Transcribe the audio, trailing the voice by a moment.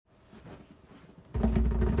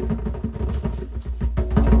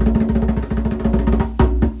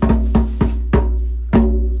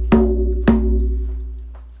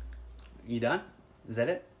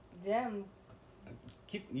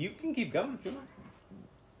can keep going if you want.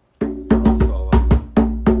 I'm solo.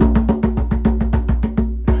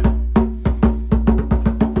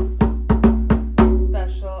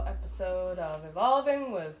 Special episode of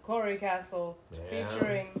Evolving with Corey Castle, Yeah.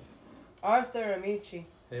 featuring Arthur Amici.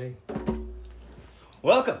 Hey.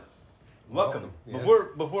 Welcome. Yes.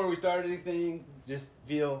 Before we start anything, just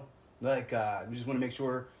feel like we just want to make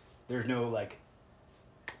sure there's no like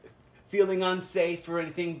feeling unsafe or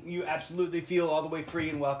anything. You absolutely feel all the way free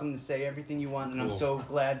and welcome to say everything you want. And I'm Cool. so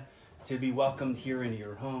glad to be welcomed here into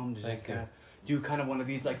your home to just Thank you. do kind of one of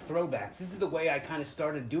these like throwbacks. This is the way I kind of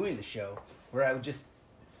started doing the show, where I would just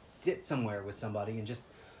sit somewhere with somebody and just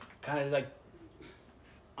kind of like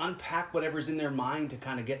unpack whatever's in their mind to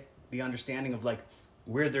kind of get the understanding of like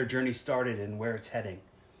where their journey started and where it's heading.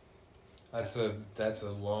 That's a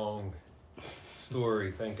long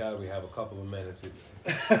story. Thank God we have a couple of minutes.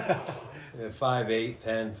 5, 8,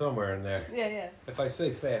 10, somewhere in there. Yeah. If I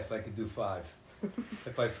say fast, I could do 5.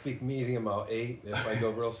 If I speak medium, I'll 8. If I go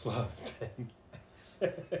real slow, it's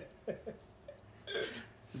 10.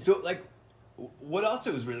 So like what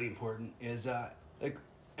also is really important is like,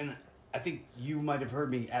 and I think you might have heard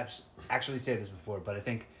me actually say this before, but I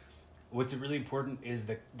think what's really important is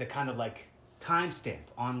the kind of like timestamp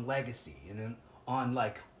on legacy and then on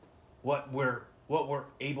like what we're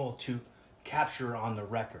able to capture on the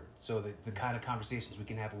record. So the kind of conversations we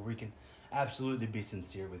can have where we can absolutely be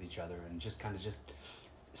sincere with each other and just kind of just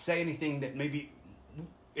say anything that maybe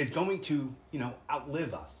is going to,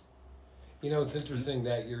 outlive us. It's interesting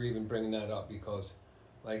that you're even bringing that up because,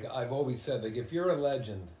 like I've always said, like if you're a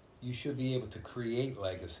legend, you should be able to create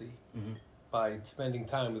legacy by spending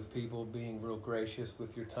time with people, being real gracious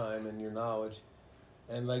with your time and your knowledge.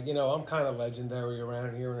 And like, I'm kind of legendary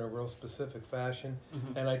around here in a real specific fashion.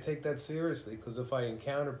 And I take that seriously because if I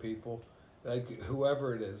encounter people, like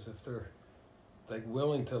whoever it is, if they're like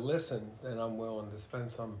willing to listen, then I'm willing to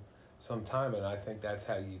spend some time. And I think that's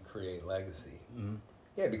how you create legacy. Mm-hmm.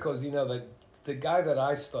 Yeah, because that the guy that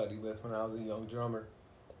I studied with when I was a young drummer,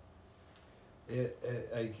 he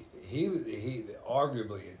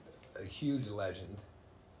arguably a huge legend,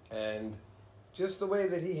 and just the way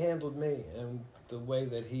that he handled me and the way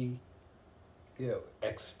that he,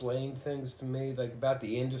 explained things to me like about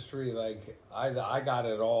the industry, like I got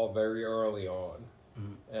it all very early on,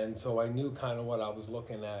 and so I knew kind of what I was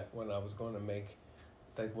looking at when I was going to make,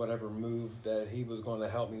 like whatever move that he was going to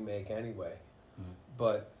help me make anyway.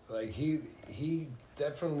 But like he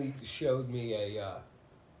definitely showed me a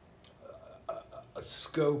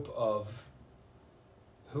scope of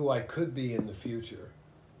who I could be in the future.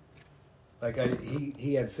 Like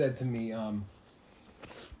he had said to me, and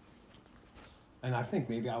I think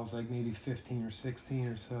maybe I was like maybe 15 or 16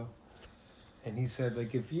 or so, and he said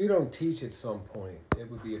like if you don't teach at some point, it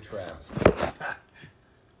would be a travesty.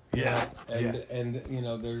 Yeah. And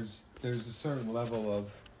there's a certain level of,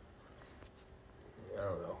 I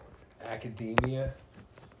don't know, academia.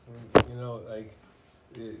 Like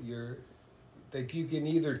you're like you can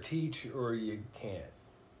either teach or you can't.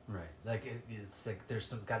 Right. Like it's like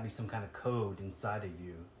there's got to be some kind of code inside of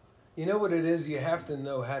you. You know what it is? You have to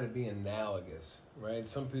know how to be analogous, right?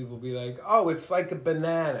 Some people be like, "Oh, it's like a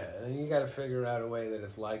banana," and you got to figure out a way that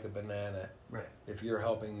it's like a banana. Right. If you're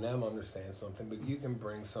helping them understand something, but you can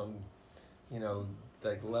bring some,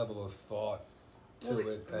 like level of thought to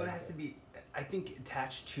it. It has to be, I think,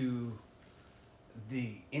 attached to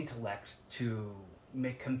the intellect to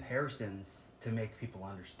make comparisons to make people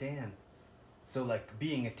understand. So, like,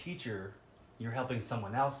 being a teacher, you're helping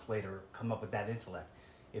someone else later come up with that intellect.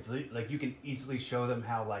 If, like, you can easily show them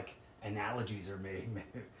how, like, analogies are made,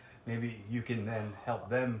 maybe you can then help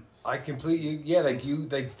them. I completely,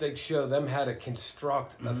 they show them how to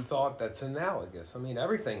construct a thought that's analogous. I mean,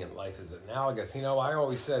 everything in life is analogous. I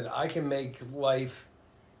always said I can make life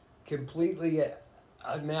completely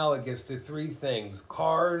analogous to 3 things: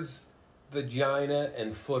 cars, vagina,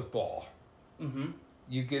 and football.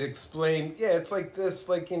 You could explain, it's like this,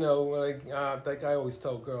 like I always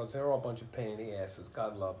tell girls, they're all a bunch of pain in the asses.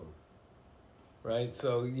 God love them, right?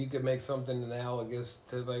 So you could make something analogous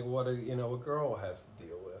to like what a girl has to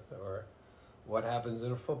deal with, or what happens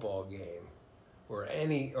in a football game, or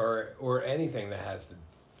anything that has to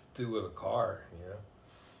do with a car.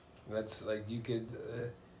 That's like you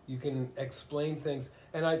can explain things,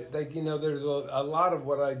 and there's a lot of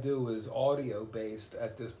what I do is audio based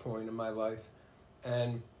at this point in my life.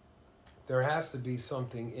 And there has to be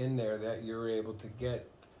something in there that you're able to get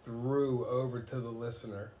through over to the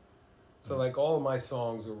listener. So like all of my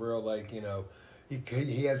songs are real, like,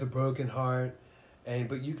 he has a broken heart,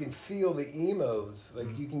 but you can feel the emos,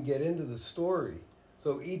 like you can get into the story.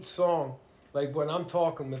 So each song like when I'm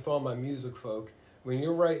talking with all my music folk, when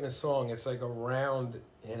you're writing a song, it's like a round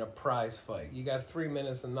in a prize fight. You got 3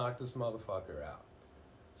 minutes to knock this motherfucker out.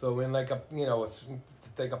 So when like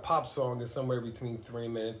like a pop song is somewhere between 3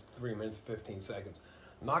 minutes, 15 seconds.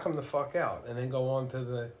 Knock them the fuck out, and then go on to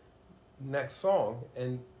the next song,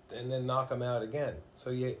 and then knock them out again.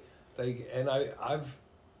 So I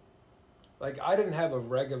didn't have a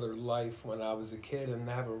regular life when I was a kid, and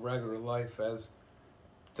have a regular life as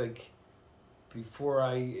like before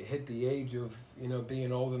I hit the age of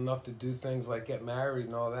being old enough to do things like get married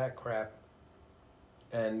and all that crap.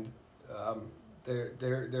 And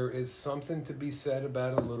there is something to be said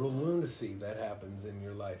about a little lunacy that happens in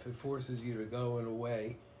your life. It forces you to go in a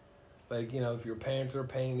way, like if your parents are a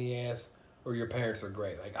pain in the ass or your parents are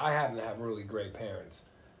great. Like I happen to have really great parents,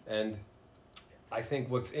 and I think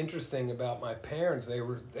what's interesting about my parents,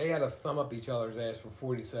 they had a thumb up each other's ass for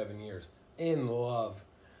 47 years in love,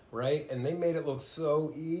 right? And they made it look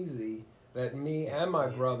so easy that me and my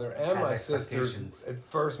brother and my sisters at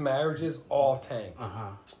first marriages all tanked.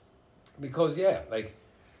 Because like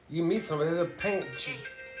you meet somebody, they're a pain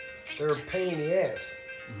in the ass.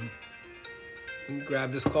 Mm-hmm. Let me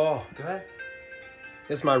grab this call. Go ahead.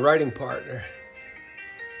 It's my writing partner.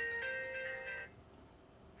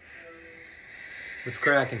 What's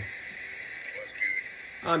cracking?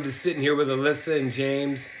 I'm just sitting here with Alyssa and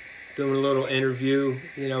James, doing a little interview,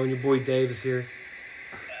 and your boy Dave is here.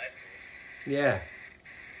 Yeah.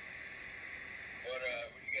 What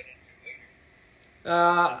you got into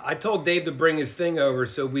later? I told Dave to bring his thing over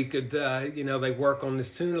so we could, like work on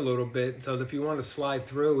this tune a little bit. So if you want to slide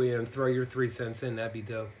through and throw your 3 cents in, that'd be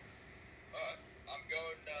dope.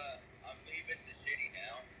 I'm leaving the city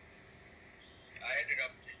now. I ended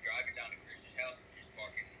up just driving down to Chris's house and just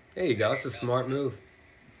fucking... There you go. It's a smart move.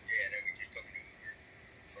 Yeah, then we just took an Uber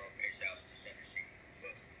from his house to Center City.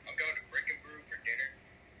 But I'm going to Brick and Brew for dinner,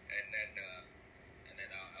 and then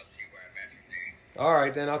I'll see where I'm at from there. All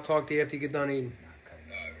right, then I'll talk to you after you get done eating.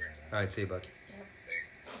 We're... All right, see you, bud. Yep.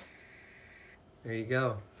 There you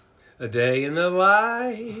go. A day in the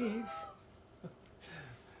life.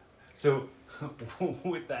 So,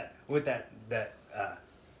 with that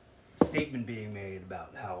statement being made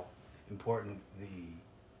about how important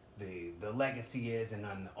the legacy is and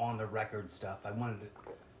on the record stuff, I wanted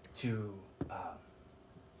to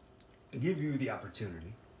give you the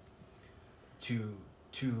opportunity to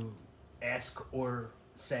ask or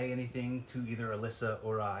say anything to either Alyssa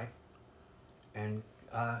or I, and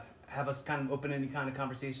have us kind of open any kind of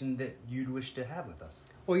conversation that you'd wish to have with us.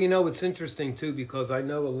 Well, it's interesting too, because I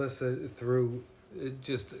know Alyssa through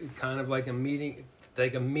just kind of like a meeting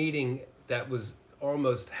that was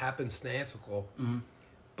almost happenstantical, Mm-hmm.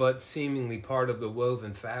 but seemingly part of the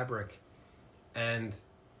woven fabric. And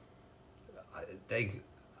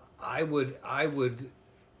I would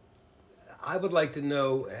like to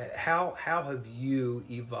know how have you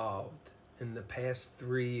evolved in the past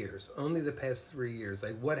 3 years? Only the past 3 years.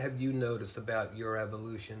 Like, what have you noticed about your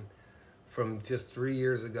evolution from just 3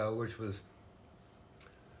 years ago, which was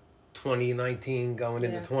 2019 going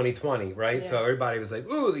into 2020, right? Yeah. So everybody was like,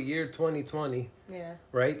 ooh, the year 2020. Yeah.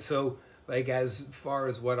 Right? So, like, as far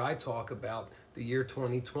as what I talk about, the year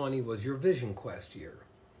 2020 was your vision quest year.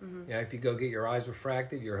 Mm-hmm. Yeah, if you go get your eyes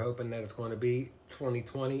refracted, you're hoping that it's going to be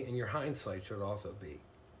 2020, and your hindsight should also be.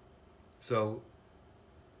 So,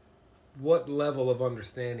 what level of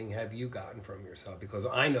understanding have you gotten from yourself? Because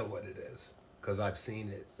I know what it is, because I've seen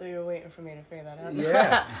it. So you're waiting for me to figure that out?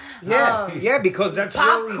 Yeah. Yeah, because that's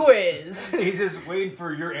pop really... quiz. He's just waiting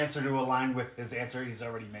for your answer to align with his answer he's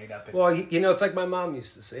already made up. Well, it's like my mom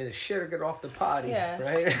used to say, the shit or get off the potty, Yeah.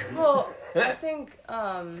 right? Well, I think,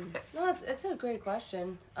 no, it's a great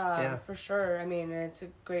question, Yeah. for sure. I mean, it's a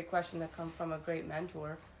great question to come from a great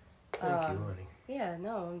mentor. Thank you, honey. Yeah,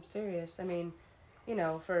 no, I'm serious. I mean,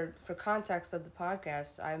 for context of the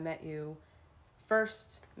podcast, I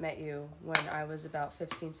first met you when I was about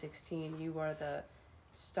 15, 16. You were the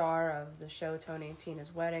star of the show Tony and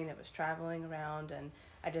Tina's Wedding that was traveling around, and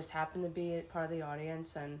I just happened to be part of the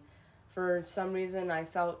audience, and for some reason I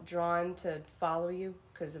felt drawn to follow you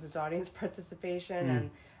because it was audience participation,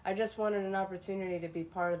 and I just wanted an opportunity to be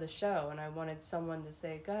part of the show, and I wanted someone to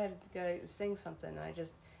say, go ahead, sing something, and I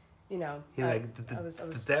just, I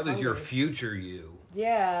was that was your hungry. future you.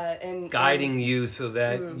 Yeah, and Guiding you so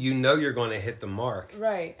that you're going to hit the mark.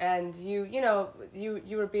 Right, and you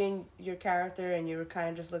were being your character, and you were kind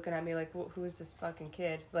of just looking at me like, who is this fucking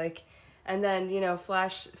kid? Like, and then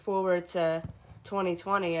flash forward to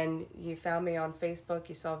 2020, and you found me on Facebook.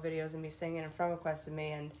 You saw videos of me singing, and friend requested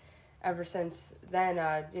me, and ever since then,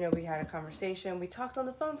 we had a conversation. We talked on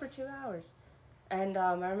the phone for 2 hours, And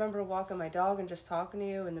I remember walking my dog and just talking to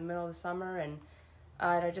you in the middle of the summer, and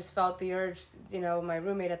I just felt the urge. My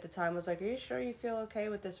roommate at the time was like, "Are you sure you feel okay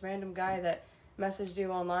with this random guy that messaged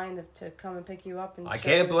you online to come and pick you up?" And I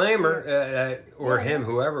can't blame her or him,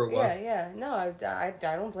 whoever it was. Yeah. No, I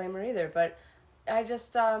don't blame her either. But I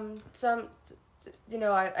just I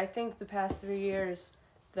think the past 3 years,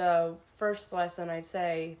 the first lesson I'd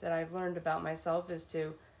say that I've learned about myself is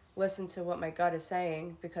to listen to what my gut is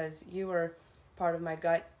saying, because you were part of my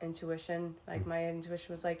gut intuition. Like, my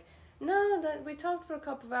intuition was like, no, that we talked for a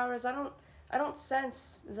couple of hours. I don't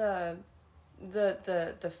sense the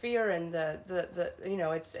fear and the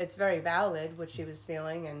it's very valid what she was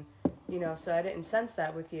feeling, and so I didn't sense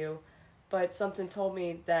that with you, but something told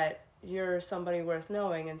me that you're somebody worth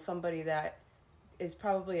knowing and somebody that is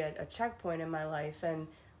probably a checkpoint in my life. And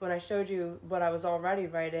when I showed you what I was already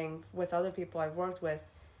writing with other people I've worked with,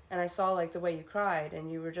 and I saw like the way you cried,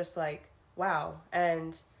 and you were just like, wow.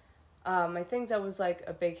 And I think that was like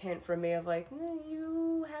a big hint for me of like,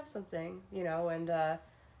 you have something,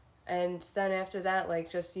 and then after that, like,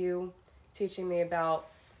 just you teaching me about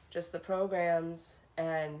just the programs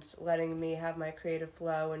and letting me have my creative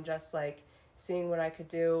flow, and just like seeing what I could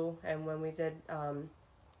do. And when we did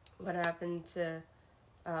What Happened to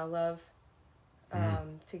Love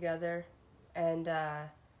together, and I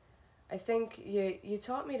think you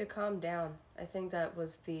taught me to calm down. I think that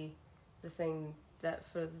was the thing that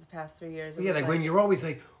for the past 3 years. Yeah, like when you're always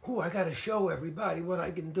like, I got to show everybody what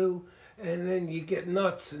I can do, and then you get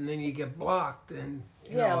nuts, and then you get blocked, and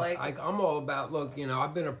I'm all about, look,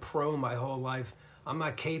 I've been a pro my whole life. I'm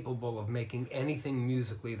not capable of making anything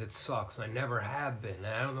musically that sucks. I never have been, and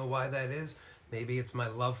I don't know why that is. Maybe it's my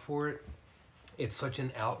love for it. It's such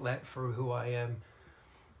an outlet for who I am,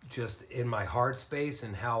 just in my heart space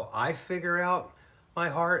and how I figure out my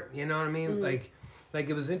heart. You know what I mean? Mm-hmm. Like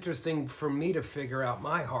it was interesting for me to figure out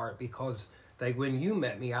my heart, because like when you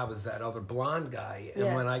met me, I was that other blonde guy.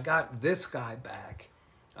 And when I got this guy back,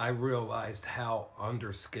 I realized how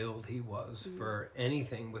underskilled he was for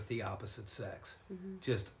anything with the opposite sex. Mm-hmm.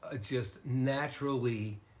 Just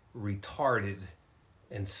naturally retarded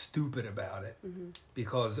and stupid about it. Mm-hmm.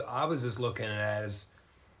 Because I was just looking at it as,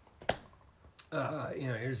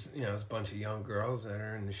 here's a bunch of young girls that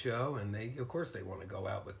are in the show, and they want to go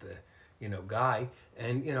out with the guy.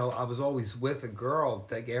 And I was always with a girl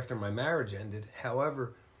like after my marriage ended.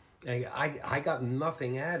 However, I got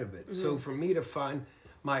nothing out of it. Mm-hmm. So for me to find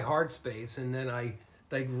my heart space, and then I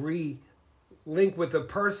like link with a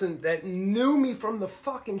person that knew me from the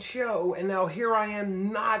fucking show, and now here I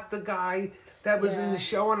am, not the guy that was in the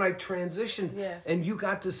show, and I transitioned, and you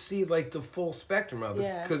got to see like the full spectrum of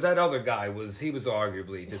it, because that other guy was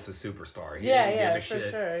arguably just a superstar. He didn't give a shit.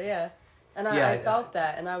 For sure, and I felt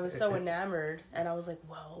that, and I was so enamored, and I was like,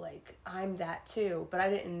 whoa, like, I'm that too, but I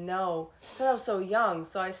didn't know, because I was so young,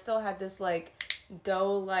 so I still had this like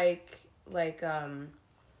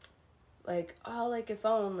if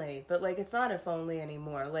only, but like it's not if only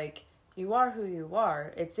anymore. Like, you are who you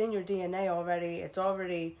are. It's in your DNA already. It's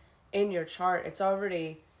already in your chart. It's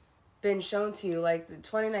already been shown to you. Like,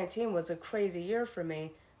 2019 was a crazy year for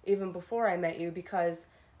me, even before I met you, because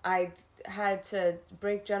I had to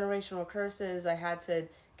break generational curses. I had to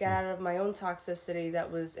get out of my own toxicity that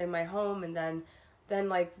was in my home, and then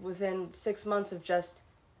like within 6 months of just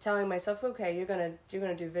telling myself, okay, you're gonna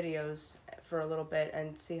do videos for a little bit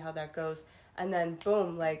and see how that goes, and then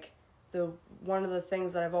boom, like one of the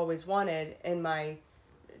things that I've always wanted in my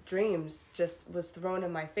dreams just was thrown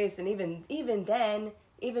in my face. And even then,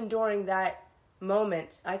 even during that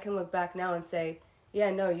moment, I can look back now and say, yeah,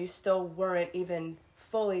 no, you still weren't even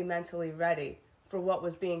fully mentally ready for what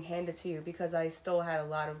was being handed to you, because I still had a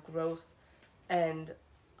lot of growth and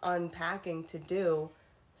unpacking to do.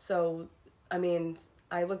 So, I mean,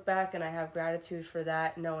 I look back and I have gratitude for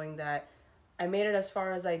that, knowing that I made it as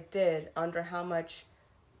far as I did under how much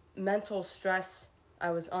mental stress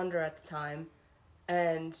I was under at the time.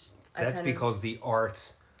 And that's because the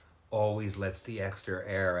arts always lets the extra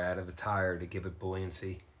air out of the tire to give it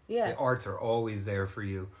buoyancy. Yeah. The arts are always there for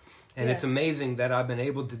you. And it's amazing that I've been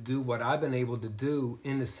able to do what I've been able to do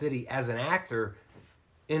in the city as an actor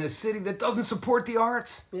in a city that doesn't support the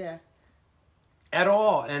arts. Yeah. At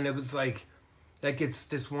all. And it was like it's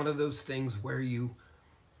just one of those things where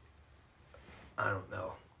I don't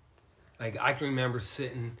know. Like, I can remember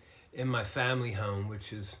sitting in my family home,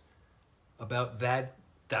 which is about that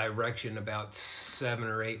direction, about 7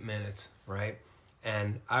 or 8 minutes, right?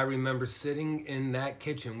 And I remember sitting in that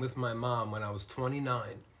kitchen with my mom when I was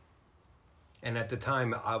 29. And at the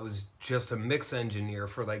time, I was just a mix engineer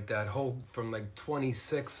for like that whole, from like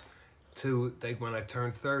 26 to like when I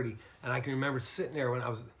turned 30, and I can remember sitting there when I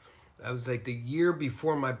was like the year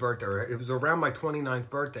before my birthday, or it was around my 29th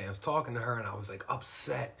birthday. I was talking to her and I was like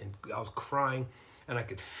upset and I was crying, and I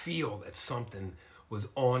could feel that something was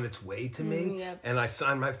on its way to me. Yep. And I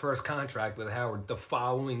signed my first contract with Howard the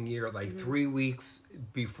following year, like 3 weeks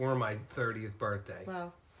before my 30th birthday.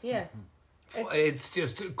 Wow. Yeah. It's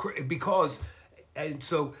just because, and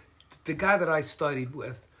so the guy that I studied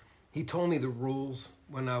with, he told me the rules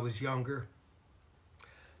when I was younger.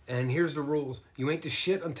 And here's the rules. You ain't the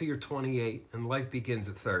shit until you're 28, and life begins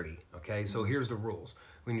at 30, okay? So here's the rules.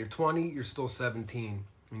 When you're 20, you're still 17.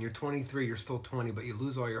 When you're 23, you're still 20, but you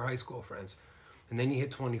lose all your high school friends. And then you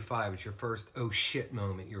hit 25, it's your first oh shit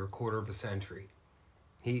moment. You're a quarter of a century.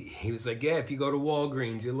 He was like, yeah, if you go to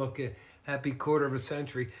Walgreens, you look at happy quarter of a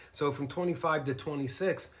century. So from 25 to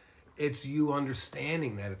 26, it's you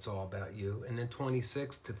understanding that it's all about you. And then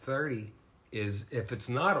 26 to 30 is, if it's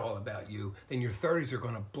not all about you, then your 30s are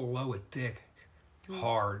going to blow a dick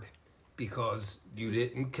hard because you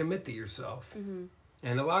didn't commit to yourself. Mm-hmm.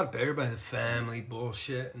 And a lot of everybody, family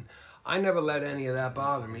bullshit, and I never let any of that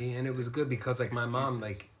bother me, and it was good because like my mom,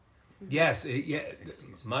 like, yes,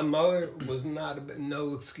 my mother was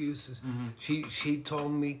no excuses. Mm-hmm. She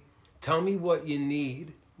told me, tell me what you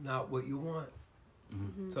need, not what you want.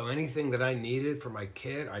 Mm-hmm. So anything that I needed for my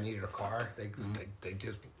kid, I needed a car. They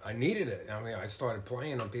just, I needed it. I mean, I started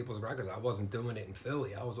playing on people's records. I wasn't doing it in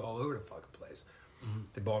Philly. I was all over the fucking place. Mm-hmm.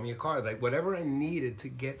 They bought me a car. Like whatever I needed to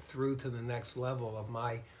get through to the next level of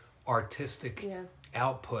my artistic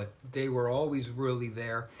output, they were always really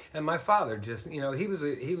there. And my father just, he was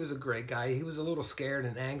a great guy. He was a little scared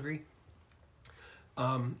and angry.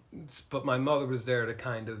 But my mother was there to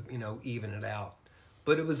kind of, even it out.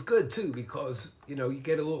 But it was good too because, you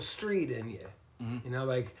get a little street in you. Mm-hmm.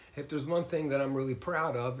 Like if there's one thing that I'm really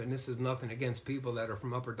proud of, and this is nothing against people that are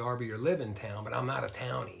from Upper Darby or live in town, but I'm not a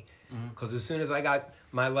townie. Because as soon as I got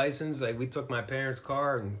my license, like we took my parents'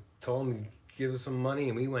 car and told them to give us some money,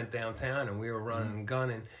 and we went downtown and we were running and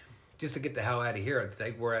gunning just to get the hell out of here.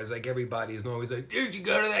 Whereas like everybody is always like, did you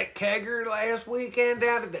go to that kegger last weekend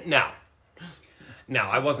down at No,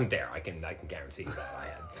 I wasn't there. I can guarantee you that. I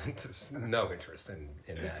had no interest in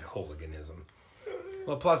that hooliganism.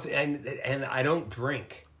 Well, plus, and I don't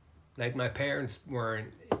drink. Like my parents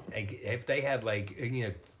weren't. Like, if they had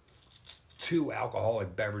 2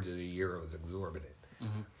 alcoholic beverages a year, it was exorbitant.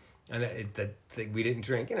 Mm-hmm. And we didn't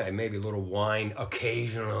drink. Maybe a little wine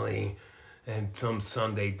occasionally, and some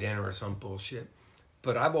Sunday dinner or some bullshit.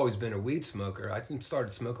 But I've always been a weed smoker. I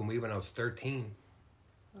started smoking weed when I was 13.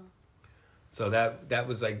 So that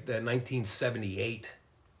was like the 1978,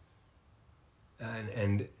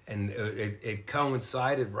 and it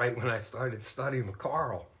coincided right when I started studying with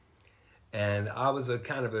Carl, and I was a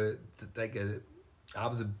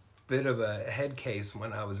bit of a head case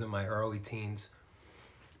when I was in my early teens,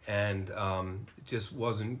 and just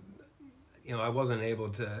wasn't, I wasn't able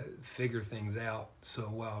to figure things out so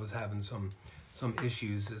well. I was having some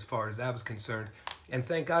issues as far as that was concerned, and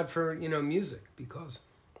thank God for music because.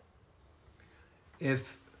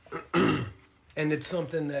 And it's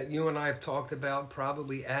something that you and I have talked about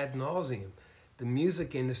probably ad nauseum. The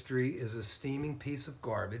music industry is a steaming piece of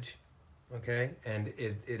garbage, okay? And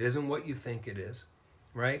it isn't what you think it is,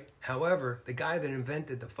 right? However, the guy that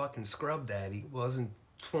invented the fucking Scrub Daddy wasn't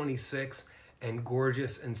 26 and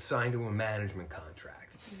gorgeous and signed to a management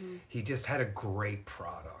contract. Mm-hmm. He just had a great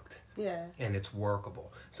product. Yeah. And it's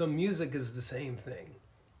workable. So music is the same thing.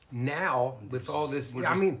 Now, with all this,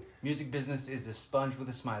 music business is a sponge with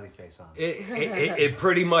a smiley face on it. It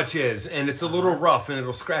pretty much is, and it's a little rough, and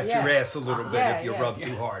it'll scratch your ass a little bit if you rub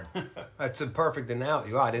too hard. That's a perfect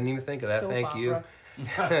analogy. Wow, I didn't even think of that. Soap Thank opera.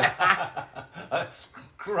 You.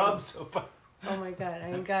 Scrub soap. Oh my God,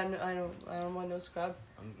 I don't want no scrub.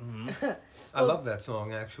 Mm-hmm. I love that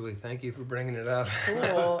song, actually. Thank you for bringing it up. Cool.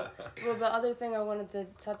 Well, the other thing I wanted to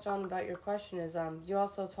touch on about your question is, you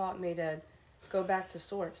also taught me to go back to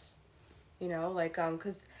source,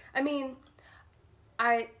 because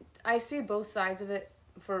I see both sides of it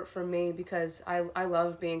for me because I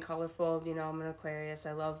love being colorful. I'm an Aquarius.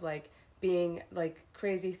 I love being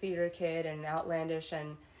crazy theater kid and outlandish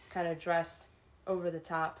and kind of dress over the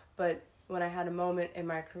top. But when I had a moment in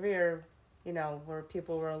my career, where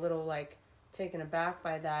people were a little taken aback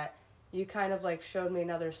by that, you kind of showed me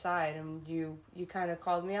another side, and you kind of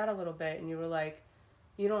called me out a little bit, and you were like,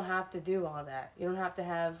 you don't have to do all that. You don't have to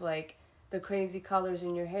have the crazy colors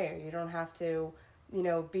in your hair. You don't have to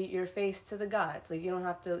beat your face to the gods. Like, you don't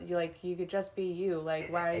have to, you could just be you.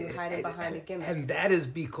 Like, why are you hiding behind a gimmick? And that is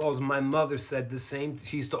because my mother said the same.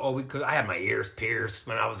 She used to always, because I had my ears pierced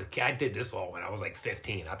when I was a kid. I did this all when I was like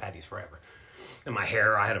 15. I've had these forever. And my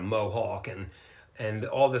hair, I had a mohawk and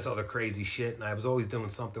all this other crazy shit. And I was always doing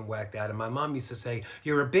something whacked out. And my mom used to say,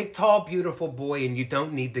 you're a big, tall, beautiful boy and you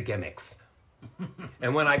don't need the gimmicks.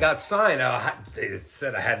 And when I got signed, it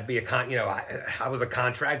said I had to be I was a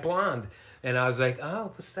contract blonde. And I was like,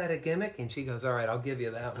 oh, was that a gimmick? And she goes, all right, I'll give you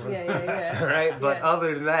that one. Yeah. All right, but Yeah.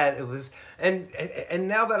 other than that, it was, and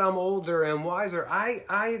now that I'm older and wiser,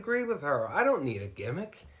 I agree with her. I don't need a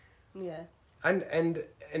gimmick. Yeah. And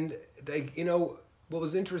like, what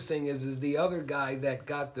was interesting is the other guy that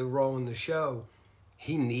got the role in the show,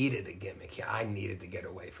 he needed a gimmick. I needed to get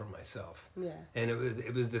away from myself. Yeah. And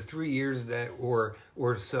it was the 3 years that or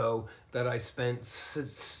so that I spent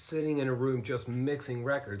sitting in a room just mixing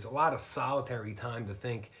records. A lot of solitary time to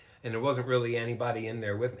think, and there wasn't really anybody in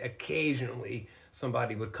there with me. Occasionally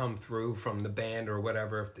somebody would come through from the band or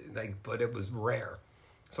whatever, but it was rare.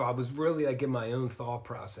 So I was really in my own thought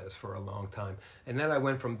process for a long time. And then I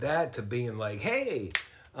went from that to being like, hey,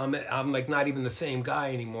 I'm like not even the same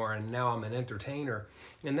guy anymore, and now I'm an entertainer.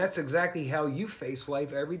 And that's exactly how you face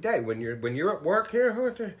life every day. When you're at work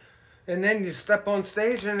here, and then you step on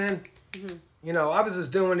stage, and then I was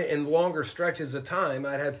just doing it in longer stretches of time.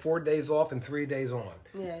 I'd had 4 days off and 3 days on.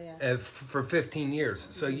 Yeah. For 15 years.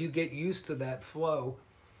 So you get used to that flow,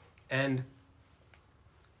 and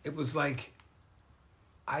it was like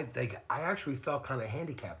I actually felt kind of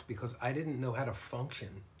handicapped because I didn't know how to function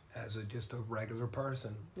as just a regular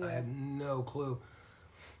person. Yeah. I had no clue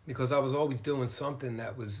because I was always doing something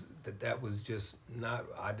that was just not.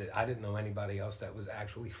 I didn't know anybody else that was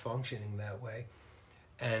actually functioning that way,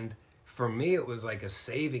 and for me it was like a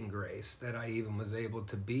saving grace that I even was able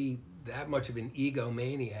to be that much of an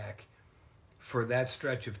egomaniac for that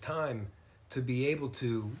stretch of time, to be able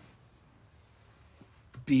to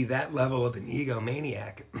be that level of an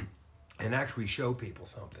egomaniac and actually show people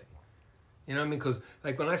something. You know what I mean? Because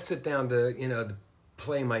like when I sit down to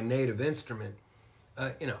play my native instrument,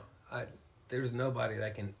 there's nobody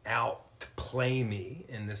that can outplay me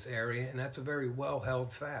in this area, and that's a very well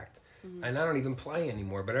held fact. Mm-hmm. And I don't even play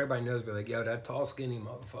anymore, but everybody knows me. Like, yo, that tall, skinny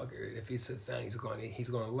motherfucker. If he sits down, he's going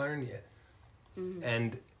to learn you. Mm-hmm.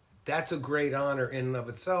 And that's a great honor in and of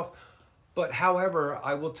itself. But however,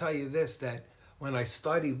 I will tell you this: that when I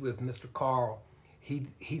studied with Mr. Carl,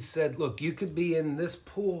 he said, look, you could be in this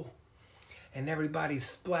pool and everybody's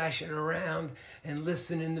splashing around and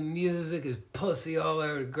listening to music, is pussy all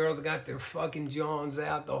over, the girls got their fucking Johns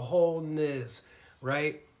out, the whole niz,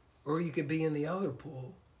 right? Or you could be in the other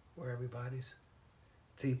pool where everybody's,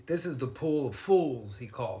 see, this is the pool of fools, he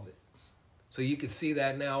called it. So you could see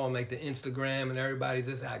that now on like the Instagram, and everybody's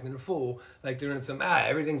just acting a fool, like they're in some,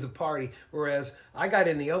 everything's a party. Whereas I got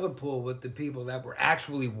in the other pool with the people that were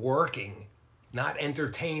actually working, not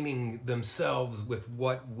entertaining themselves with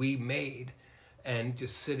what we made, and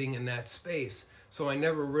just sitting in that space. So I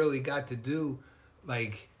never really got to do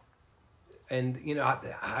like, and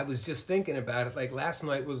I was just thinking about it. Like last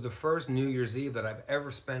night was the first New Year's Eve that I've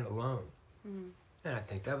ever spent alone. Mm-hmm. And I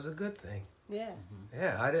think that was a good thing. Yeah.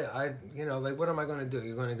 Yeah, like, what am I going to do?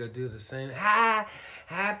 You're going to go do the same? I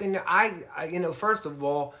first of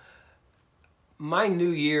all, my new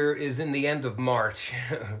year is in the end of March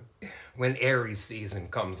when Aries season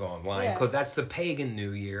comes online, because that's the pagan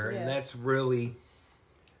new year, and that's really,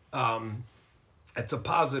 it's a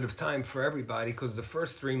positive time for everybody, because the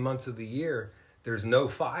first 3 months of the year, there's no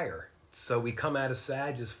fire. So we come out of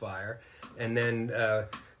Sagittarius fire, and then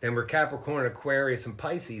we're Capricorn, Aquarius, and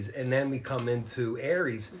Pisces, and then we come into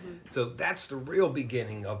Aries. Mm-hmm. So that's the real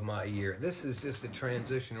beginning of my year. This is just a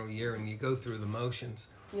transitional year, and you go through the motions.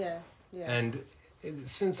 Yeah. And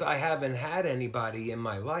since I haven't had anybody in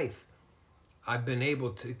my life, I've been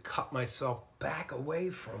able to cut myself back away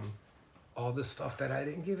from all the stuff that I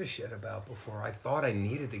didn't give a shit about before. I thought I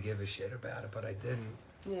needed to give a shit about it, but I didn't.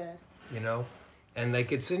 Yeah. And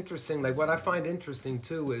like, it's interesting. Like, what I find interesting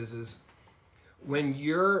too is when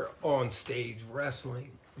you're on stage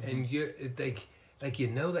wrestling, mm-hmm. and you that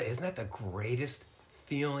isn't that the greatest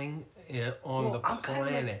feeling on the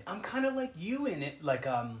planet? I'm kind of like you in it. Like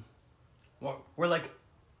we're like,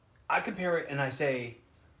 I compare it and I say,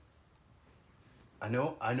 I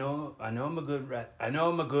know I'm a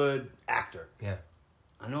good actor. Yeah.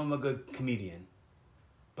 I know I'm a good comedian,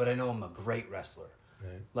 but I know I'm a great wrestler.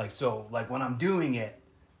 Right. Like when I'm doing it,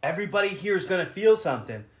 everybody here is gonna feel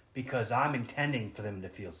something because I'm intending for them to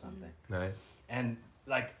feel something. Right. And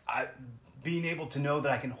like being able to know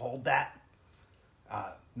that I can hold that,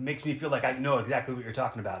 makes me feel like I know exactly what you're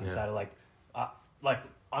talking about. Inside of like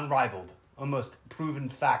unrivaled, almost proven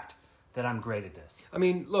fact that I'm great at this. I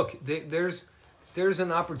mean, look, there's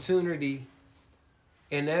an opportunity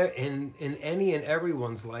in any and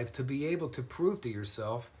everyone's life to be able to prove to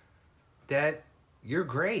yourself that you're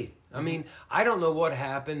great. I mean, I don't know what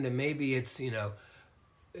happened, and maybe it's,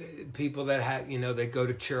 people that they go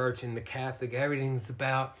to church and the Catholic, everything's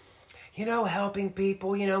about, helping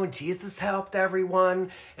people, and Jesus helped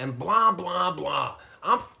everyone, and blah, blah, blah.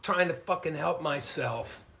 I'm trying to fucking help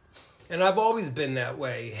myself. And I've always been that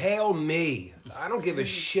way. Hail me. I don't give a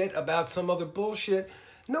shit about some other bullshit.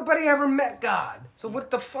 Nobody ever met God. So what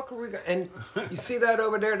the fuck are we going to... And you see that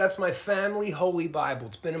over there? That's my family holy Bible.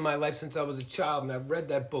 It's been in my life since I was a child, and I've read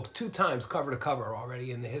that book 2 times cover to cover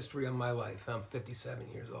already in the history of my life. I'm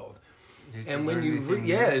 57 years old. And when you read...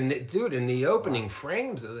 Yeah, and dude, in the opening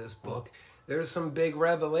frames of this book, there's some big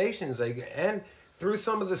revelations. And through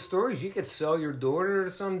some of the stories, you could sell your daughter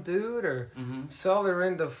to some dude or sell her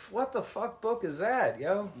into... What the fuck book is that,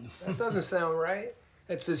 yo? That doesn't sound right.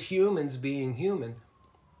 It says humans being human.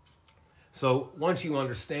 So once you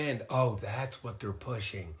understand, oh, that's what they're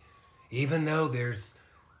pushing. Even though there's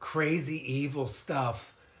crazy evil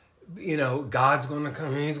stuff, God's going to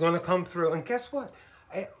come, he's going to come through. And guess what?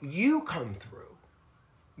 You come through.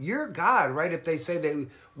 You're God, right? If they say that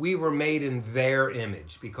we were made in their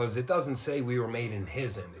image, because it doesn't say we were made in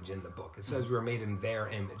his image in the book. It says we were made in their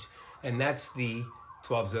image. And that's the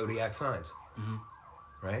 12 zodiac signs,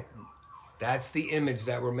 right? That's the image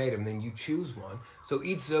that we're made of. And then you choose one. So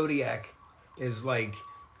each zodiac is like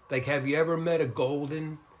have you ever met a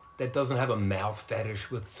golden that doesn't have a mouth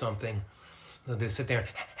fetish with something? They sit there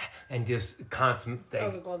and just constantly...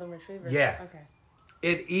 the golden retriever. Yeah.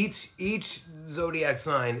 Okay. Each zodiac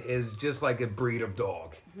sign is just like a breed of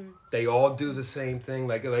dog. They all do the same thing.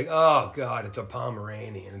 Like oh God, it's a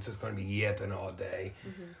Pomeranian. It's just going to be yipping all day,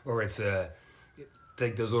 or it's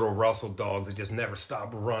like those little Russell dogs that just never stop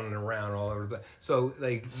running around all over the place. So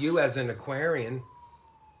like you as an Aquarian,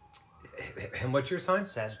 and what's your sign?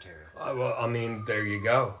 Sagittarius. Well, I mean, there you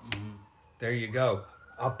go. There you go.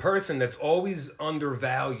 A person that's always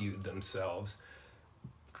undervalued themselves,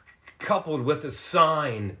 coupled with a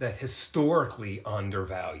sign that historically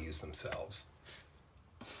undervalues themselves.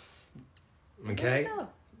 Okay? So.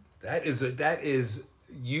 That is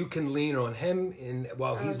you can lean on him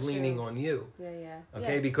while he's leaning on you. Yeah.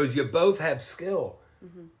 Okay? Because you both have skill.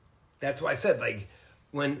 That's why I said, like,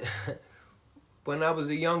 when I was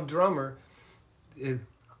a young drummer,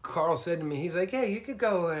 Carl said to me, he's like, hey, you could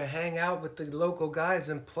go hang out with the local guys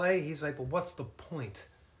and play. He's like, well, what's the point?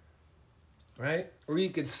 Right? Or you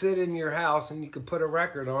could sit in your house and you could put a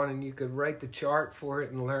record on and you could write the chart for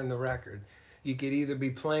it and learn the record. You could either be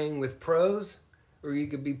playing with pros or you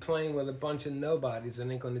could be playing with a bunch of nobodies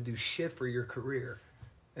and ain't going to do shit for your career.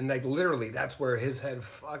 And like literally, that's where his head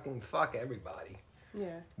fuck everybody.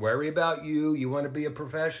 Yeah. Worry about you. You want to be a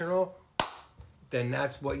professional? Then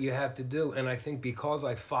that's what you have to do. And I think because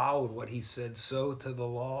I followed what he said so to the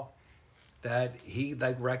law, that he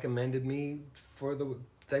like recommended me for the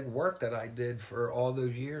work that I did for all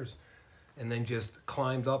those years, and then just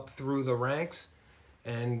climbed up through the ranks.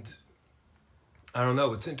 And I don't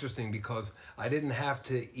know, it's interesting because I didn't have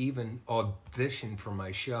to even audition for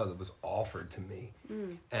my show that was offered to me.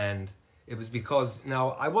 And it was because,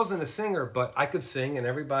 now, I wasn't a singer, but I could sing, and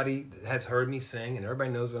everybody has heard me sing, and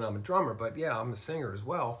everybody knows that I'm a drummer, but yeah, I'm a singer as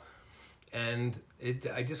well. And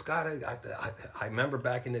I just got I remember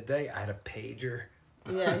back in the day, I had a pager.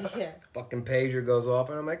 Yeah. Fucking pager goes off,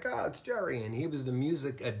 and I'm like, oh, it's Jerry. And he was the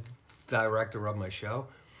music director of my show.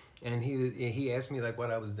 And he asked me, like, what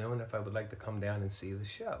I was doing, if I would like to come down and see the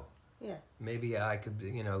show. Yeah. Maybe I could,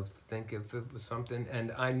 think if it was something.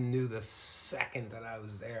 And I knew the second that I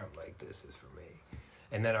was there, I'm like, this is for me.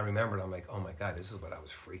 And then I remembered, I'm like, oh my God, this is what I was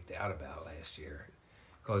freaked out about last year.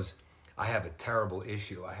 Because I have a terrible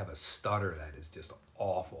issue. I have a stutter that is just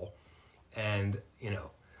awful. And,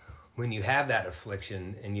 when you have that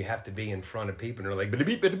affliction and you have to be in front of people and they're like,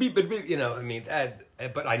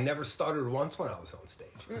 but I never stuttered once when I was on stage.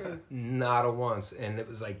 Not a once. And it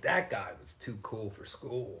was like, that guy was too cool for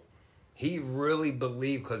school. He really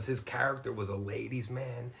believed, because his character was a ladies'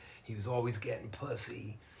 man. He was always getting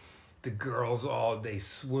pussy. The girls they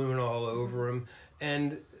swoon all over him.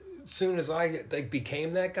 And as soon as I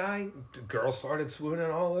became that guy, the girls started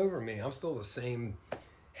swooning all over me. I'm still the same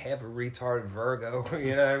half a retarded Virgo.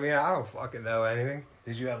 You know what I mean? I don't fucking know anything.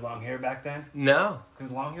 Did you have long hair back then? No.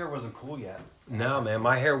 Because long hair wasn't cool yet. No, man.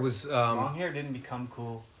 My hair was... long hair didn't become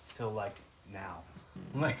cool till, now.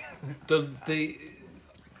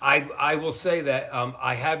 I will say that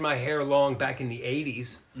I had my hair long back in the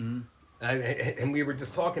 80s. And we were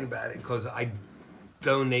just talking about it because I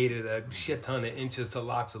donated a shit ton of inches to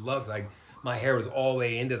Lots of Love. Like, my hair was all the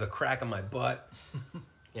way into the crack of my butt.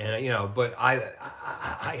 And, you know, but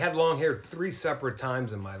I had long hair 3 separate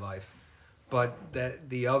times in my life. But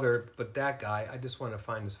that guy, I just want to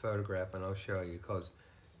find his photograph and I'll show you because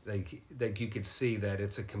like you could see that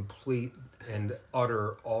it's a complete and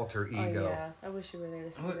utter alter ego. Oh, yeah. I wish you were there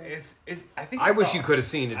to see this. I wish you could have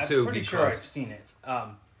seen it too. I'm pretty sure I've seen it.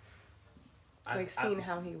 Seen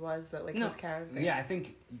how he was, his character. Yeah, I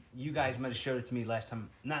think you guys might have showed it to me last time.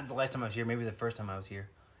 Not the last time I was here, maybe the first time I was here.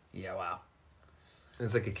 Yeah, wow.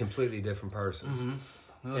 It's like a completely different person.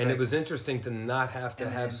 Mm-hmm. And it was interesting to not have to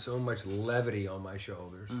have so much levity on my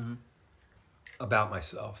shoulders about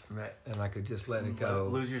myself. Right. And I could just let it go.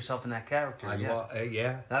 Lose yourself in that character.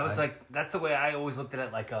 Yeah. That was that's the way I always looked at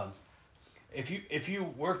it. Like, if you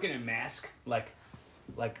work in a mask, like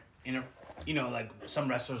in a, you know, like some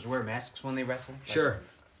wrestlers wear masks when they wrestle. Like, sure.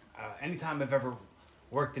 Anytime I've ever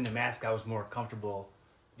worked in a mask, I was more comfortable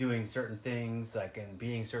doing certain things, like, and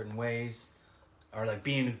being certain ways, or like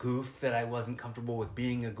being a goof that I wasn't comfortable with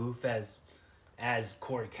being a goof as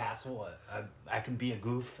Corey Castle. I can be a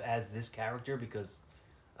goof as this character because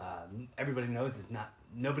everybody knows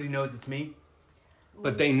nobody knows it's me.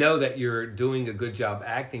 But they know that you're doing a good job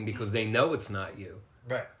acting because they know it's not you.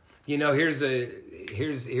 Right. You know, here's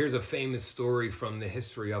a famous story from the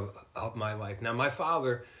history of my life. Now, my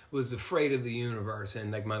father was afraid of the universe,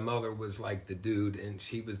 and like my mother was like the dude, and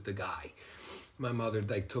she was the guy. My mother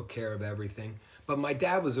like took care of everything. But my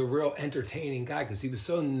dad was a real entertaining guy because he was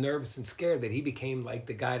so nervous and scared that he became like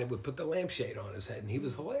the guy that would put the lampshade on his head, and he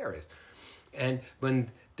was hilarious. And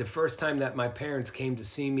when the first time that my parents came to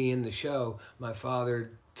see me in the show, my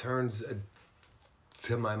father turns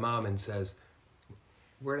to my mom and says,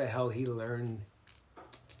 "Where the hell he learned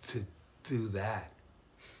to do that?"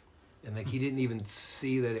 And like he didn't even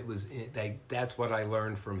see that it was like that's what I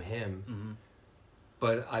learned from him. Mm-hmm.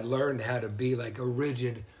 But I learned how to be like a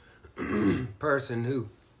rigid person who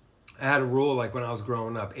had a rule like when I was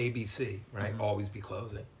growing up, ABC, right? Mm-hmm. Always be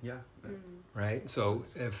closing. Yeah. Mm-hmm. Right? So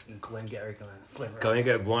if Glengarry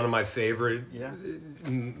Glenn, one of my favorite,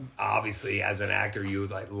 obviously as an actor you would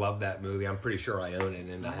like love that movie. I'm pretty sure I own it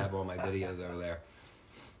and I have all my videos over there.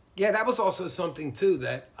 Yeah, that was also something too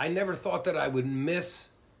that I never thought that I would miss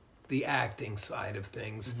the acting side of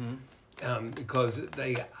things, because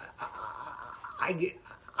I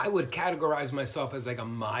would categorize myself as like a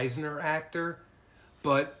Meisner actor,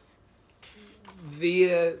 but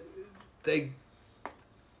via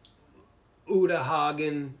Uta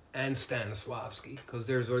Hagen and Stanislavski, because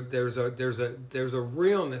there's a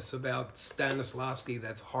realness about Stanislavski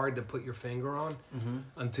that's hard to put your finger on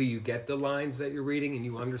until you get the lines that you're reading and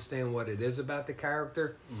you understand what it is about the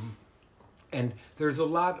character. And there's a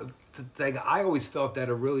lot of like I always felt that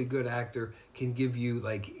a really good actor can give you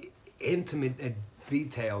like intimate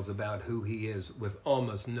details about who he is with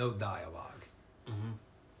almost no dialogue.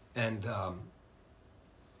 And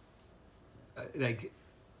like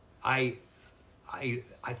I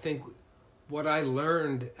think what I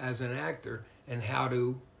learned as an actor and how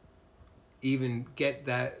to even get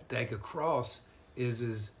that like across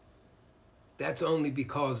is that's only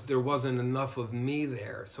because there wasn't enough of me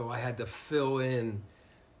there, so I had to fill in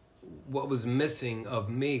what was missing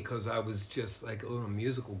of me because I was just like a little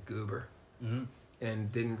musical goober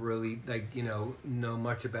and didn't really like know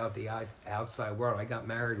much about the outside world. I got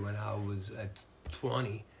married when I was at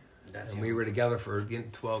 20. And we were together for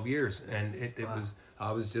 12 years, and it was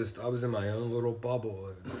I was in my own little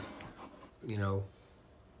bubble,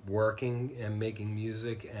 working and making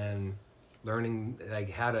music and learning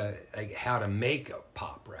how to make a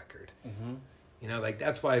pop record.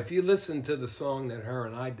 That's why if you listen to the song that her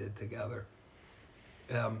and I did together,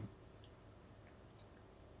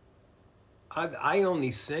 I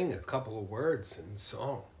only sing a couple of words in the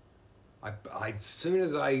song. I as soon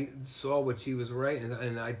as I saw what she was writing,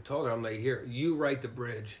 and I told her, I'm like, here, you write the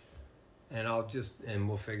bridge, and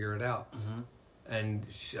we'll figure it out. And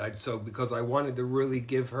so because I wanted to really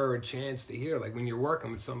give her a chance to hear, like when you're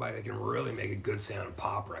working with somebody that can really make a good sounding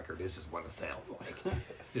pop record, this is what it sounds like.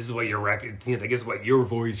 This is what your record, this is what your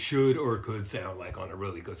voice should or could sound like on a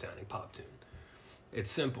really good sounding pop tune.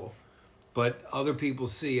 It's simple, but other people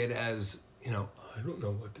see it as, I don't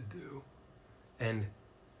know what to do, and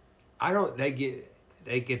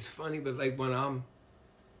it's funny, but like when I'm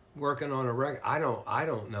working on a record, I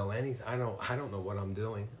don't know anything. I don't know what I'm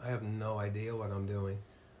doing. I have no idea what I'm doing.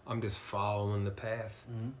 I'm just following the path,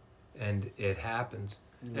 and it happens.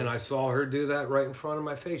 And I saw her do that right in front of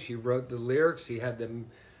my face. She wrote the lyrics. She had them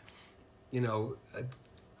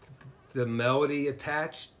the melody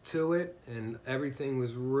attached to it, and everything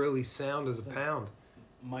was really sound as a pound.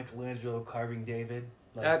 Michelangelo carving David.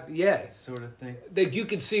 Yeah. Sort of thing. That you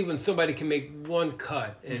can see when somebody can make one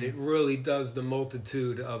cut, and it really does the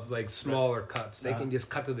multitude of like smaller cuts. They can just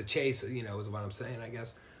cut to the chase, is what I'm saying, I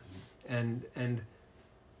guess. And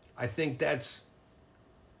I think that's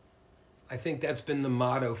been the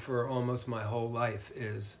motto for almost my whole life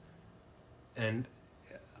and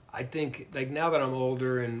I think like now that I'm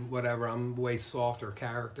older and whatever, I'm way softer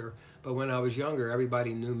character. But when I was younger,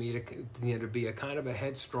 everybody knew me to be a kind of a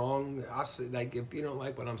headstrong. Like if you don't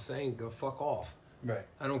like what I'm saying, go fuck off. Right.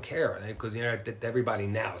 I don't care because everybody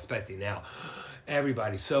now, especially now,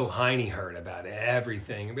 everybody's so hiney-hurt about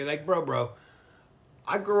everything. And be like, bro,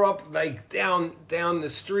 I grew up like down the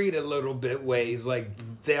street a little bit ways, like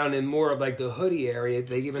down in more of like the hoodie area.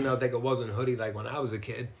 Even though it wasn't hoodie like when I was a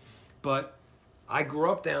kid, but I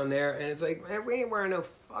grew up down there, and it's like, man, we ain't wearing no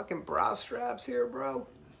fucking bra straps here, bro.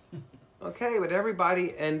 Okay, but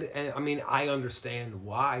everybody, and I mean, I understand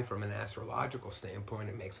why from an astrological standpoint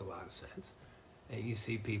it makes a lot of sense. And you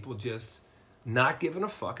see people just not giving a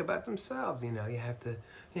fuck about themselves. You have to,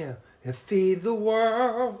 and feed the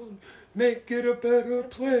world, make it a better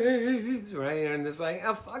place, right? And it's like,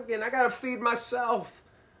 oh, fucking, I gotta feed myself,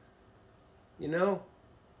 and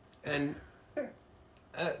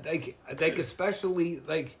like especially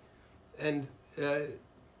like, and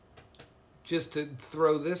just to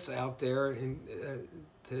throw this out there and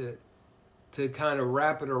to kind of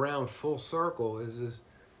wrap it around full circle is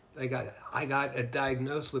I got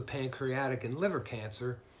diagnosed with pancreatic and liver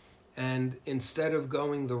cancer, and instead of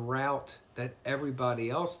going the route that everybody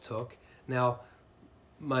else took, now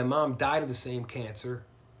my mom died of the same cancer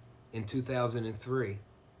in 2003.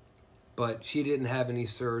 But she didn't have any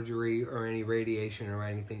surgery or any radiation or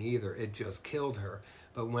anything either. It just killed her.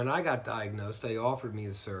 But when I got diagnosed, they offered me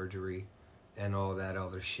the surgery and all that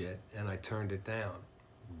other shit, and I turned it down.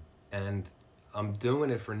 And I'm doing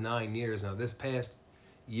it for 9 years now. This past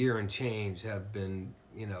year and change have been,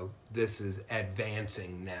 this is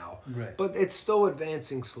advancing now. Right. But it's still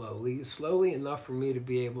advancing slowly enough for me to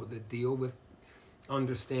be able to deal with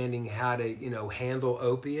understanding how to handle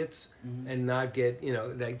opiates and not get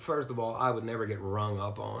like, first of all, I would never get rung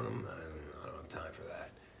up on them. I don't have time for that.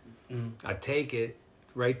 I take it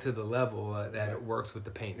right to the level that it works with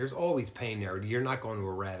the pain. There's always pain there. You're not going to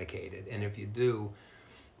eradicate it, and if you do,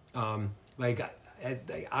 like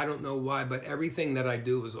I don't know why, but everything that I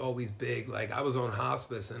do is always big. Like I was on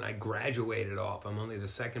hospice and I graduated off. I'm only the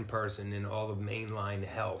second person in all of mainline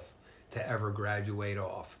health to ever graduate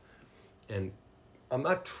off, and I'm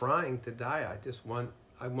not trying to die.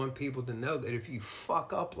 I want people to know that if you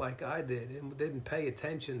fuck up like I did and didn't pay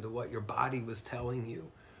attention to what your body was telling you,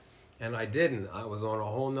 and I didn't, I was on a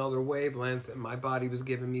whole nother wavelength, and my body was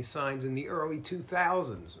giving me signs in the early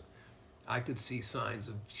 2000s. I could see signs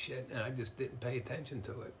of shit, and I just didn't pay attention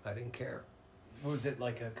to it. I didn't care. Was it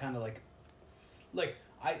like a kind of like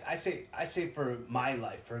I say for my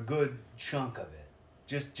life, for a good chunk of it,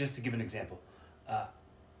 just to give an example,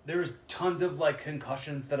 there was tons of like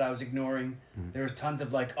concussions that I was ignoring. There was tons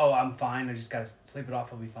of like, oh, I'm fine, I just gotta sleep it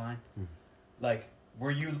off, I'll be fine. Like, were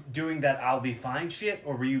you doing that I'll be fine shit,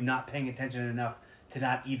 or were you not paying attention enough to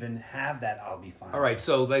not even have that I'll be fine? All right,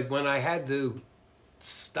 so like when I had to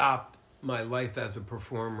stop my life as a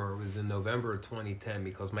performer, it was in November of 2010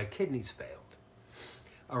 because my kidneys failed.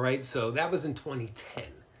 All right, so that was in 2010.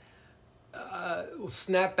 We'll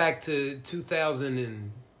snap back to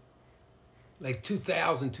 2000,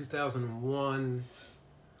 2001.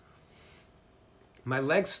 My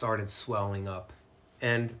legs started swelling up,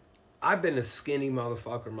 and I've been a skinny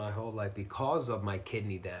motherfucker my whole life because of my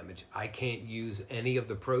kidney damage. I can't use any of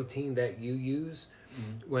the protein that you use.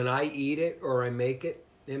 When I eat it or I make it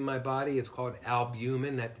in my body, it's called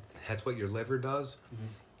albumin. That's what your liver does.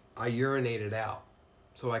 I urinate it out,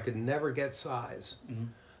 so I could never get size.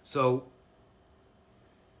 So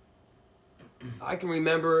I can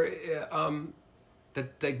remember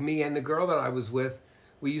that like me and the girl that I was with,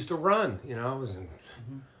 we used to run. I was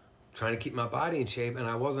trying to keep my body in shape, and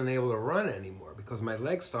I wasn't able to run anymore because my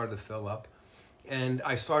legs started to fill up, and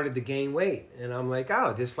I started to gain weight. And I'm like,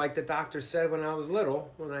 oh, just like the doctor said when I was little,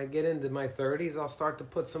 when I get into my 30s, I'll start to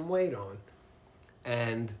put some weight on.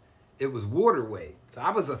 And it was water weight. So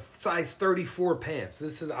I was a size 34 pants.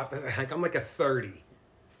 This is like, I'm like a 30,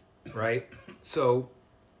 right? So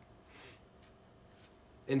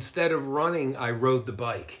instead of running, I rode the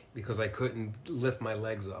bike because I couldn't lift my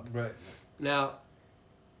legs up. Right. Now,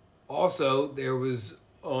 also, there was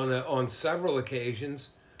on several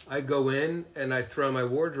occasions, I'd go in and I'd throw my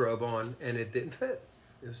wardrobe on and it didn't fit.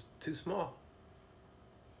 It was too small.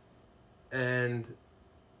 And,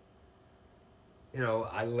 you know,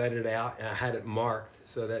 I let it out and I had it marked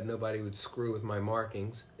so that nobody would screw with my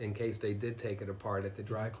markings in case they did take it apart at the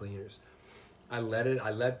dry cleaners. I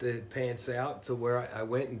let the pants out to where I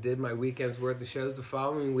went and did my weekend's worth of shows. The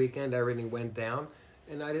following weekend, everything went down,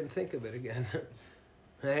 and I didn't think of it again.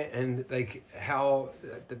 Right? And like how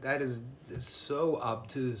that is so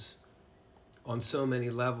obtuse on so many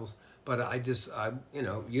levels. But I you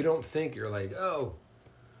know, you don't think you're like, oh,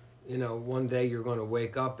 you know, one day you're going to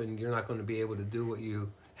wake up and you're not going to be able to do what you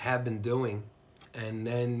have been doing, and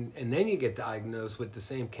then you get diagnosed with the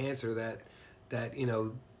same cancer that you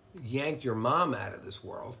know yanked your mom out of this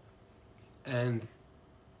world. And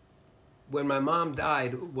when my mom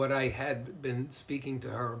died, what I had been speaking to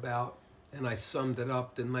her about, and I summed it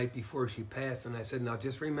up the night before she passed, and I said, now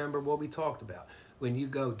just remember what we talked about. When you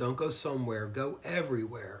go, don't go somewhere, go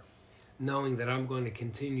everywhere, knowing that I'm going to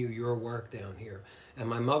continue your work down here. And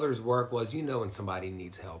my mother's work was, you know, when somebody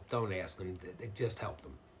needs help, don't ask them, just help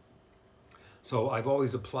them. So I've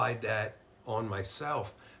always applied that on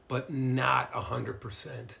myself, but not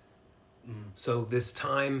 100%. So this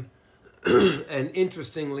time, and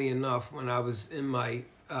interestingly enough, when I was in my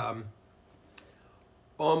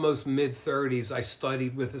almost mid-30s, I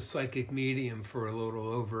studied with a psychic medium for a little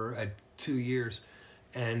over 2 years.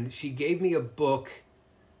 And she gave me a book,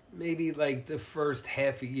 maybe like the first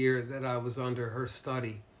half a year that I was under her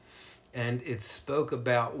study. And it spoke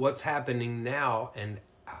about what's happening now and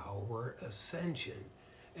our ascension.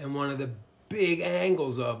 And one of the big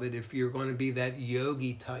angles of it, if you're going to be that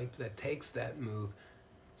yogi type that takes that move,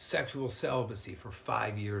 sexual celibacy for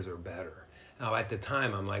 5 years or better. Now, at the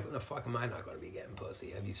time, I'm like, what the fuck am I not going to be getting pussy?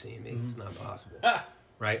 Have you seen me? It's not possible.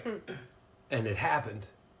 Right? And it happened.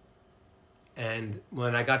 And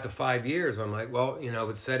when I got to 5 years, I'm like, well, you know,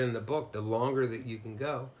 it's said in the book, the longer that you can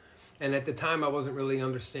go. And at the time, I wasn't really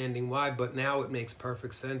understanding why, but now it makes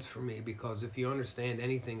perfect sense for me, because if you understand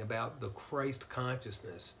anything about the Christ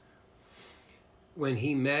consciousness, when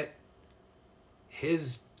he met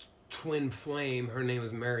his twin flame, her name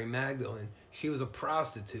was Mary Magdalene, she was a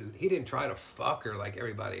prostitute. He didn't try to fuck her like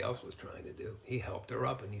everybody else was trying to do. He helped her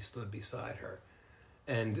up and he stood beside her.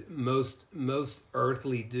 And most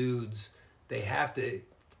earthly dudes, they have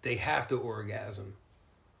to orgasm.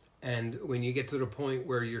 And when you get to the point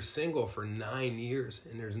where you're single for 9 years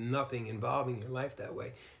and there's nothing involving your life that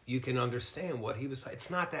way, you can understand what he was.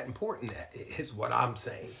 It's not that important, is what I'm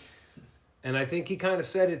saying. And I think he kind of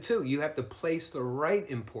said it too. You have to place the right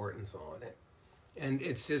importance on it. And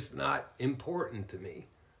it's just not important to me.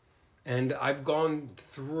 And I've gone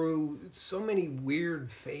through so many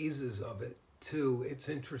weird phases of it too. It's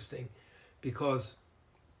interesting because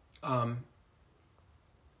I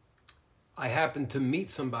happened to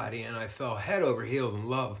meet somebody and I fell head over heels in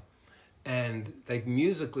love. And like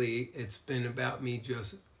musically, it's been about me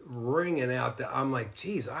just ringing out that I'm like,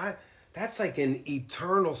 geez, that's like an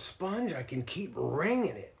eternal sponge. I can keep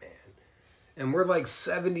ringing it, man. And we're like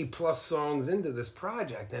 70 plus songs into this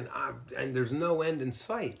project, and there's no end in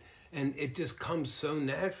sight. And it just comes so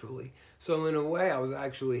naturally. So in a way, I was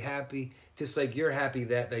actually happy, just like you're happy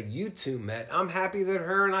that you two met. I'm happy that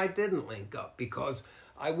her and I didn't link up, because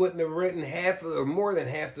I wouldn't have written half or more than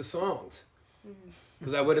half the songs.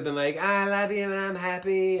 Because I would have been like, I love you and I'm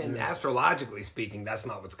happy. And astrologically speaking, that's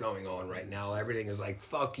not what's going on right now. Everything is like,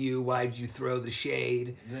 fuck you, why'd you throw the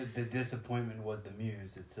shade? The disappointment was the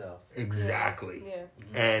muse itself. Exactly. Yeah.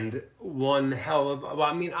 And one hell of... Well,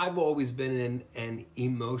 I mean, I've always been an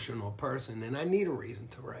emotional person, and I need a reason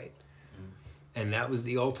to write. And that was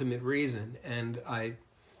the ultimate reason. And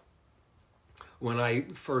when I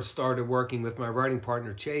first started working with my writing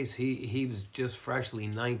partner, Chase, he was just freshly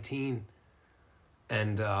 19.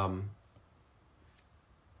 And I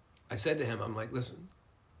said to him, I'm like, listen,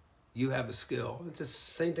 you have a skill. It's the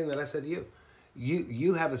same thing that I said to you.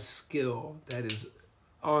 You have a skill that is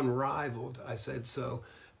unrivaled. I said, so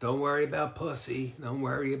don't worry about pussy. Don't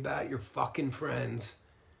worry about your fucking friends,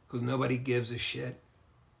 because nobody gives a shit.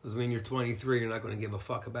 Because when you're 23, you're not going to give a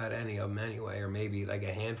fuck about any of them anyway, or maybe like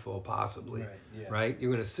a handful possibly, right? You're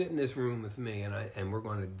going to sit in this room with me, and we're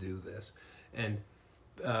going to do this. And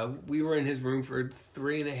we were in his room for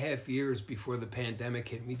 3.5 years before the pandemic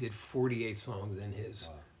hit. We did 48 songs in his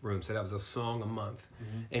room. So that was a song a month.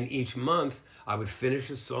 And each month I would finish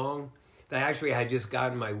a song. I had just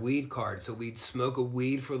gotten my weed card. So we'd smoke a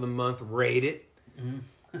weed for the month, rate it,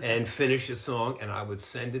 and finish a song. And I would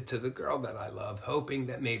send it to the girl that I love, hoping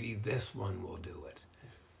that maybe this one will do it.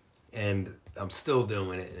 And I'm still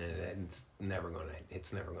doing it, and it's never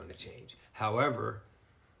going to change. However,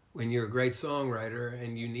 when you're a great songwriter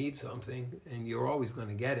and you need something, and you're always going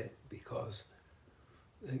to get it because,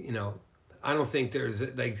 you know, I don't think there's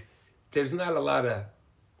not a lot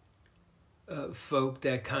of folk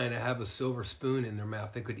that kind of have a silver spoon in their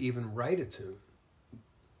mouth that could even write a tune.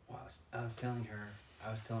 Well, I was telling her the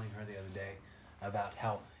other day about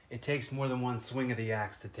how it takes more than one swing of the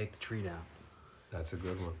axe to take the tree down. That's a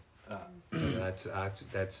good one.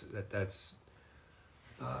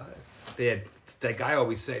 Like I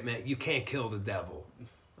always say, man, you can't kill the devil,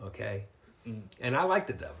 okay? And I like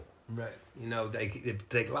the devil. Right. You know, like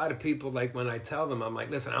a lot of people, like when I tell them, I'm like,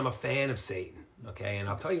 listen, I'm a fan of Satan, okay? And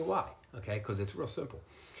I'll tell you why, okay? Because it's real simple.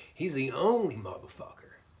 He's the only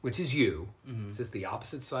motherfucker, which is you. It's just the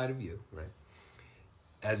opposite side of you, right?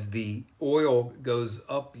 As the oil goes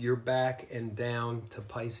up your back and down to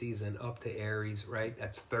Pisces and up to Aries, right?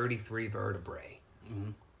 That's 33 vertebrae,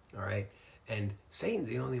 all right? And Satan's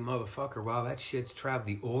the only motherfucker, while that shit's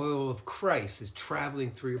traveling, the oil of Christ is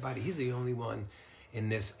traveling through your body. He's the only one in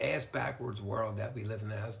this ass-backwards world that we live in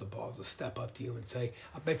that has the balls to step up to you and say,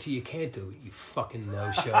 I bet you can't do it, you fucking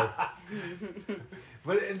no-show.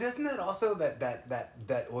 But isn't that also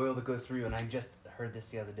that oil that goes through you? And I just heard this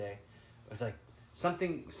the other day. It was like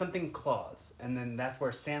something Claus, and then that's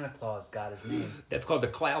where Santa Claus got his name. That's called the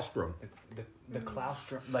claustrum. The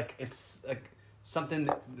claustrum, like it's like something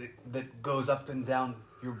that goes up and down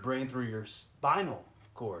your brain through your spinal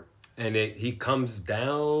cord. And he comes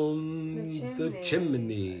down the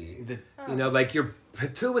chimney. You know, like your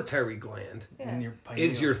pituitary gland And your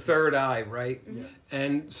is pineal. your third eye, right? Yeah.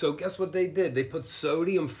 And so guess what they did? They put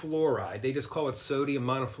sodium fluoride. They just call it sodium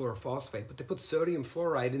monofluorophosphate. But they put sodium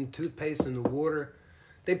fluoride in toothpaste, in the water.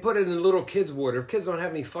 They put it in little kids' water. If kids don't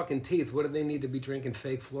have any fucking teeth, what do they need to be drinking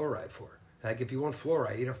fake fluoride for? Like, if you want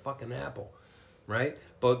fluoride, eat a fucking apple, right?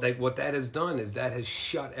 But like, what that has done is that has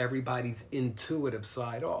shut everybody's intuitive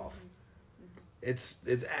side off. It's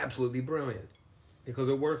absolutely brilliant because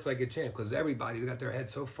it works like a champ. Because everybody's got their head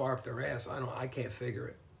so far up their ass, I can't figure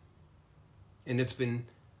it. And it's been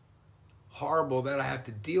horrible that I have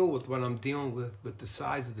to deal with what I'm dealing with the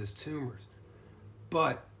size of this tumors.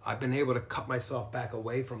 But I've been able to cut myself back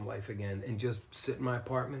away from life again and just sit in my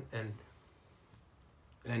apartment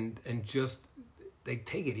and just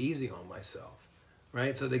take it easy on myself,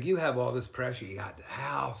 right? So like you have all this pressure, you got the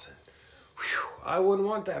house, and I wouldn't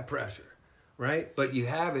want that pressure. Right? But you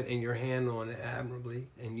have it and you're handling it admirably,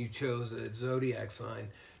 and you chose a zodiac sign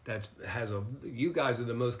that you guys are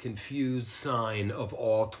the most confused sign of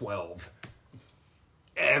all 12.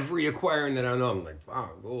 Every Aquarian that I know, I'm like,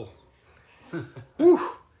 wow, whoa. Whew.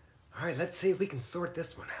 All right, let's see if we can sort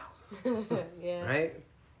this one out. Yeah. Right?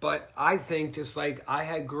 But I think just like I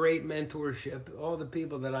had great mentorship, all the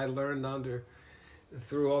people that I learned under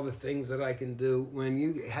through all the things that I can do, when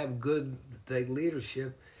you have good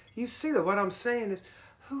leadership, you see that what I'm saying is,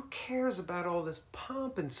 who cares about all this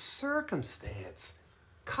pomp and circumstance?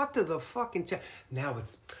 Cut to the fucking chase. Now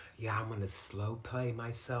it's, I'm going to slow play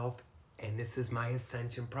myself, and this is my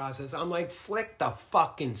ascension process. I'm like, flick the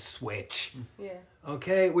fucking switch. Yeah.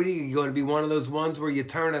 Okay? What are you going to be one of those ones where you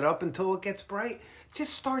turn it up until it gets bright?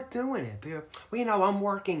 Just start doing it. Well, I'm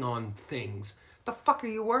working on things. The fuck are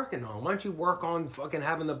you working on? Why don't you work on fucking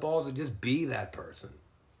having the balls to just be that person?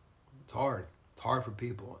 It's hard. Hard for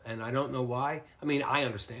people, and I don't know why. I mean, I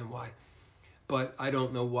understand why, but I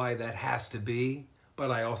don't know why that has to be. But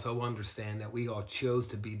I also understand that we all chose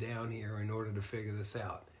to be down here in order to figure this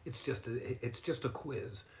out. It's just a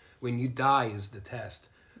quiz. When you die is the test.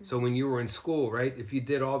 So when you were in school, right, if you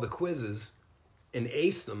did all the quizzes and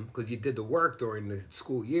aced them because you did the work during the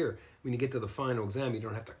school year, when you get to the final exam, you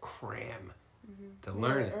don't have to cram to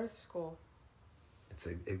learn it. Earth school. It's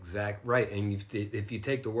exact right, and if you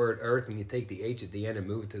take the word earth and you take the H at the end and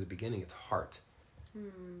move it to the beginning, it's heart,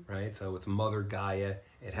 right? So it's Mother Gaia.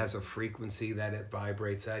 It has a frequency that it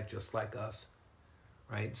vibrates at, just like us,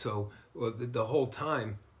 right? So the whole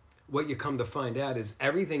time, what you come to find out is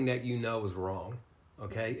everything that you know is wrong,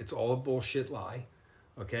 okay? It's all a bullshit lie,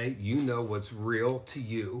 okay? You know what's real to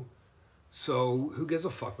you, so who gives a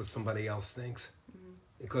fuck what somebody else thinks?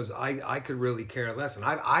 Because I could really care less, and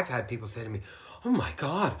I've had people say to me, oh my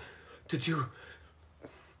God,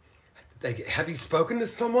 have you spoken to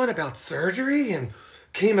someone about surgery and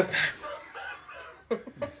chemotherapy?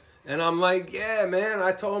 And I'm like, yeah, man,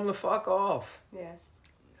 I told them to fuck off. Yeah.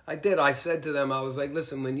 I did. I said to them, I was like,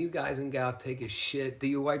 listen, when you guys and gal take a shit, do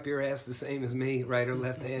you wipe your ass the same as me, right or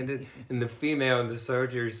left-handed? And the female in the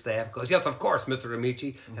surgery staff goes, yes, of course, Mr.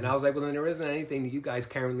 Amici. And I was like, well, then there isn't anything that you guys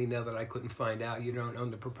currently know that I couldn't find out. You don't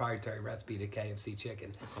own the proprietary recipe to KFC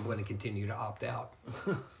chicken. I'm going to continue to opt out.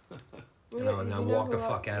 and I walk the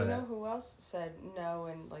fuck out of that. You know who else said no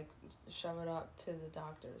and like shove it up to the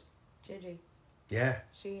doctors? Gigi. Yeah.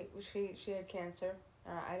 She had cancer.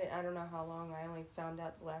 I don't know how long. I only found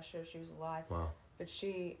out last year she was alive. Wow. But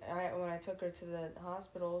when I took her to the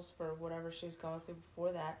hospitals for whatever she was going through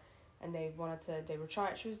before that, and they were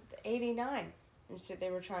trying, she was 89, and they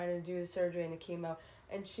were trying to do the surgery and the chemo,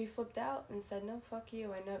 and she flipped out and said, no, fuck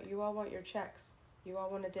you. I know you all want your checks. You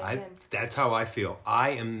all want to dig in. That's how I feel.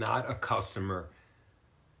 I am not a customer.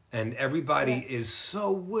 And everybody is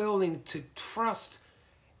so willing to trust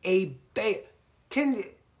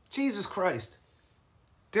Jesus Christ.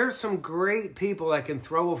 There's some great people that can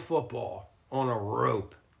throw a football on a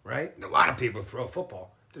rope, right? A lot of people throw a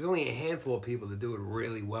football. There's only a handful of people that do it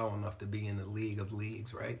really well enough to be in the league of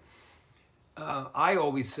leagues, right? I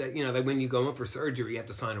always say, that when you go in for surgery, you have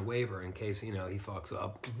to sign a waiver in case, he fucks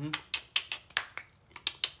up. Mm-hmm.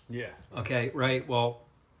 Yeah. Okay, right. Well,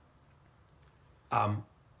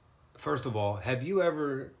 first of all, have you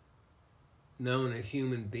ever known a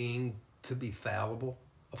human being to be fallible?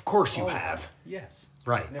 Of course you have. Yes.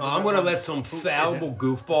 Right. I'm going to let some fallible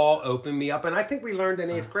goofball open me up. And I think we learned in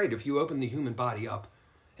 8th grade, if you open the human body up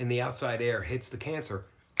and the outside air hits the cancer,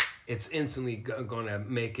 it's instantly going to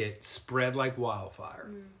make it spread like wildfire.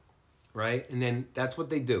 Mm. Right? And then that's what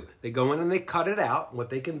they do. They go in and they cut it out, what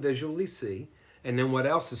they can visually see. And then what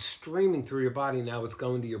else is streaming through your body now, it's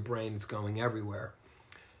going to your brain, it's going everywhere.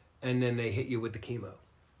 And then they hit you with the chemo,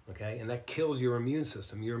 okay? And that kills your immune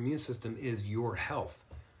system. Your immune system is your health.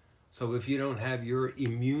 So if you don't have your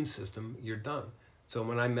immune system, you're done. So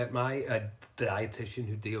when I met my dietitian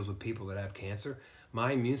who deals with people that have cancer,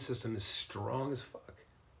 my immune system is strong as fuck.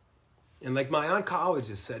 And like my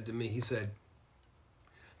oncologist said to me, he said,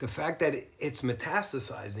 the fact that it's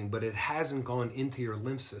metastasizing, but it hasn't gone into your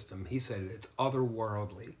lymph system, he said it's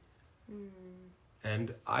otherworldly. Mm.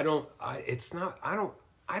 And I don't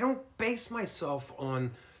base myself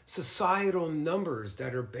on societal numbers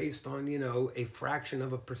that are based on, a fraction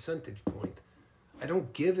of a percentage point. I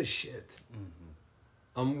don't give a shit. Mm-hmm.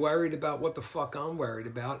 I'm worried about what the fuck I'm worried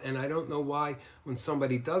about, and I don't know why when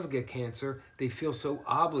somebody does get cancer, they feel so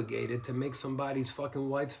obligated to make somebody's fucking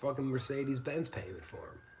wife's fucking Mercedes-Benz payment for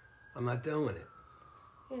them. I'm not doing it.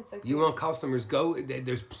 Yeah, it's like you want customers, go.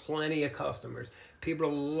 There's plenty of customers. People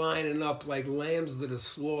are lining up like lambs to the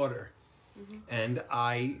slaughter. Mm-hmm. And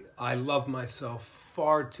I love myself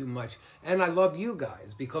far too much. And I love you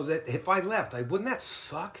guys because if I left, wouldn't that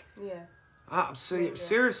suck? Yeah.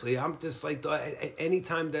 Seriously, I'm just like,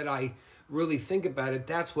 anytime that I really think about it,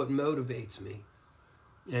 that's what motivates me.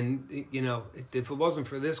 And, if it wasn't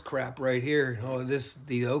for this crap right here,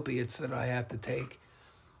 the opiates that I have to take,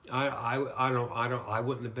 I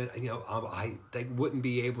wouldn't have been, they wouldn't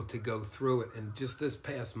be able to go through it. And just this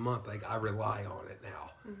past month, I rely on it now.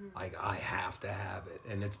 Mm-hmm. I have to have it.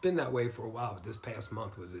 And it's been that way for a while, but this past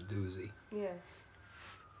month was a doozy. Yeah.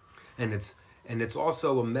 And it's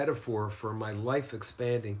also a metaphor for my life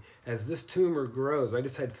expanding. As this tumor grows, I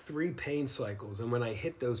just had 3 pain cycles. And when I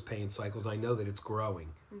hit those pain cycles, I know that it's growing.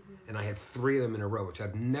 Mm-hmm. And I had 3 of them in a row, which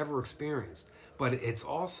I've never experienced. But it's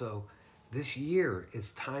also, this year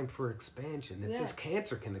is time for expansion. If this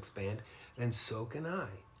cancer can expand, then so can I.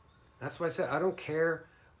 That's why I said I don't care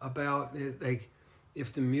about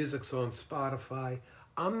if the music's on Spotify.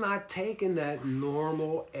 I'm not taking that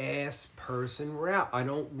normal ass person route. I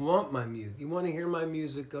don't want my music. You want to hear my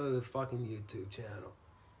music? Go to the fucking YouTube channel,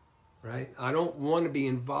 right? I don't want to be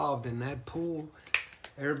involved in that pool.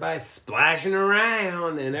 Everybody's splashing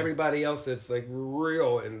around, and everybody else that's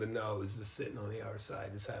real in the know is just sitting on the other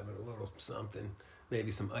side, just having a little something,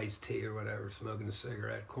 maybe some iced tea or whatever, smoking a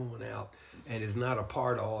cigarette, cooling out, and is not a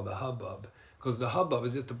part of all the hubbub. Because the hubbub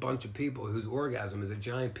is just a bunch of people whose orgasm is a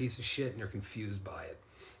giant piece of shit and they're confused by it.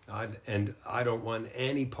 And I don't want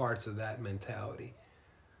any parts of that mentality.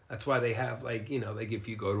 That's why they have, if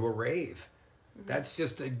you go to a rave, mm-hmm. that's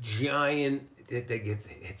just a giant,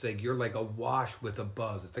 it's like you're like awash with a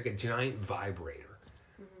buzz. It's like a giant vibrator.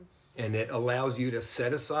 Mm-hmm. And it allows you to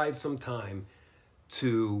set aside some time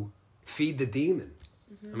to feed the demon.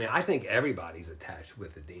 Mm-hmm. I mean, I think everybody's attached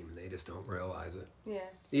with a demon. They just don't realize it. Yeah.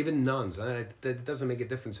 Even nuns. That doesn't make a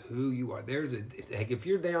difference who you are. If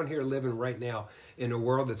you're down here living right now in a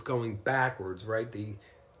world that's going backwards, right?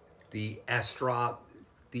 The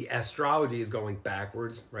astrology is going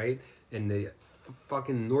backwards, right? And the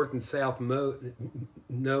fucking north and south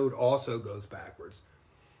node also goes backwards,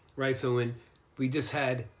 right? So when we just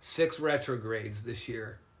had 6 retrogrades this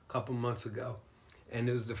year, a couple months ago. And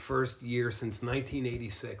it was the first year since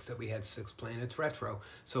 1986 that we had 6 planets retro.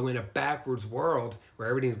 So in a backwards world where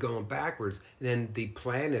everything's going backwards, then the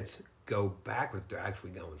planets go backwards. They're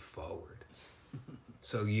actually going forward.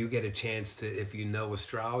 So you get a chance to, if you know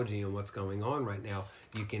astrology and what's going on right now,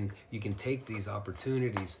 you can take these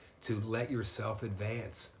opportunities to let yourself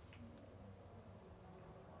advance.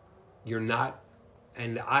 You're not,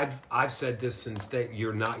 and I've said this since day,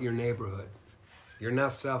 you're not your neighborhood. You're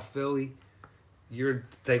not South Philly. You're,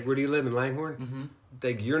 like, where do you live, in Langhorne? Mm-hmm.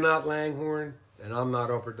 Like, you're not Langhorne, and I'm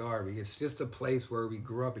not Upper Darby. It's just a place where we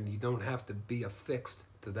grew up, and you don't have to be affixed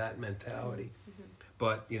to that mentality. Mm-hmm.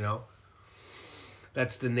 But, you know,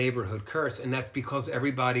 that's the neighborhood curse, and that's because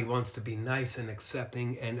everybody wants to be nice and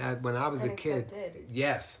accepting. And when I was a kid,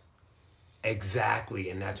 yes, exactly,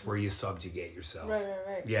 and that's where you subjugate yourself. Right.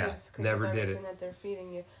 Yeah, 'Cause never of did everything it. that they're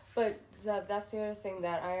feeding you. But that's the other thing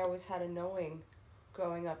that I always had a knowing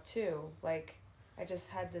growing up too. Like, I just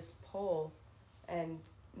had this pull and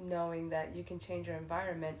knowing that you can change your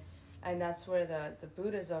environment, and that's where the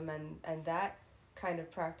Buddhism and that kind of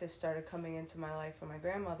practice started coming into my life from my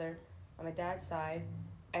grandmother on my dad's side,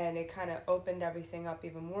 and it kind of opened everything up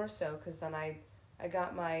even more so, because then I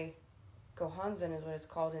got my Gohanzen is what it's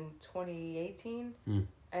called in 2018.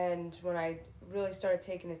 And when I really started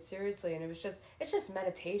taking it seriously, and it's just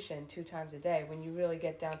meditation 2 times a day when you really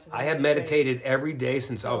get down to the I have meditated every day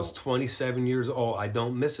since I was 27 years old. I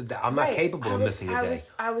don't miss a day. I'm not capable of missing a day.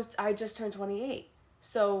 I just turned 28.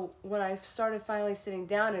 So when I started finally sitting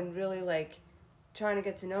down and really, like, trying to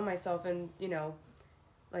get to know myself and, you know,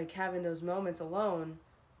 like, having those moments alone,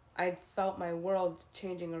 I felt my world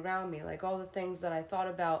changing around me. Like, all the things that I thought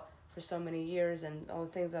about for so many years and all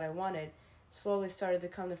the things that I wanted slowly started to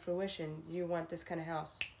come to fruition. You want this kind of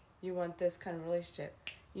house. You want this kind of relationship.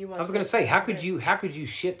 You want. I was going to say, how could you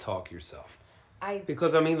shit talk yourself?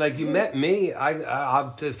 Because, I mean, like, you met me,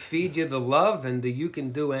 I to feed you the love and that you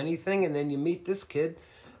can do anything, and then you meet this kid,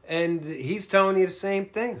 and he's telling you the same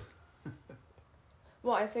thing.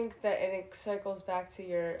 Well, I think that it cycles back to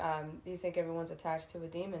your, you think everyone's attached to a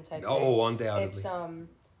demon type thing. Oh, undoubtedly. It's,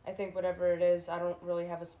 I think whatever it is, I don't really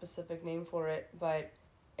have a specific name for it, but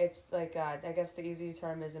it's like, I guess the easy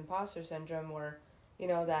term is imposter syndrome, or, you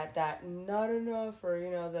know, that not enough, or, you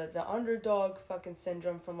know, the underdog fucking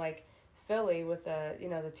syndrome from, like, Philly with the, you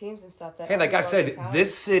know, the teams and stuff. That hey, like I said, mentality.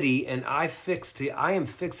 this city, and I am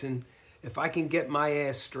fixing, if I can get my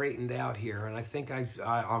ass straightened out here, and I think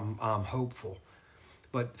I'm hopeful.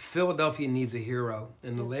 But Philadelphia needs a hero,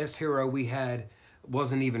 and the last hero we had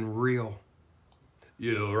wasn't even real.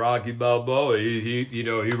 You know, Rocky Balboa,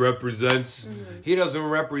 he represents, he doesn't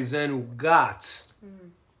represent guts.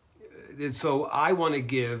 And so I want to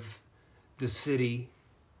give the city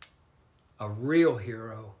a real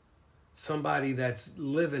hero, somebody that's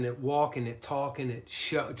living it, walking it, talking it,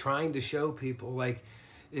 trying to show people, like,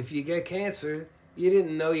 if you get cancer, you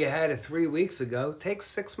didn't know you had it 3 weeks ago, take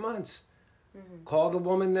 6 months. Call the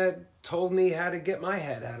woman that told me how to get my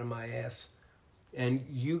head out of my ass.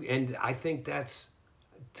 And I think that's,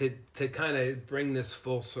 to kind of bring this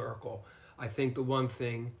full circle, I think the one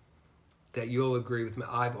thing that you'll agree with me,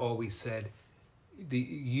 I've always said,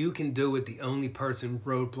 you can do it. The only person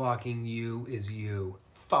roadblocking you is you.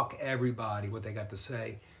 Fuck everybody, what they got to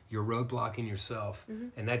say. You're roadblocking yourself.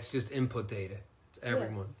 And that's just input data. It's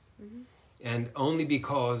everyone. And only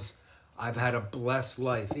because I've had a blessed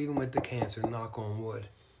life, even with the cancer, knock on wood.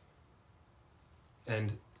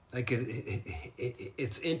 And like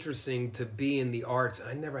it's interesting to be in the arts.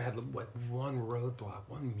 I never had one roadblock,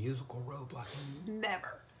 one musical roadblock.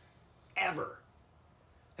 Never, ever.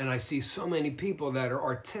 And I see so many people that are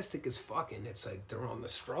artistic as fucking. It's like they're on the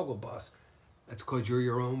struggle bus. That's because you're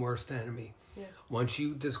your own worst enemy. Yeah. Once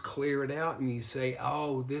you just clear it out and you say,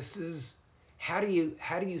 "Oh, this is." How do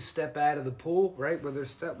you step out of the pool, right?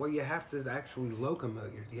 Well, you have to actually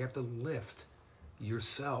locomote. You have to lift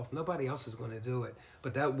yourself. Nobody else is going to do it.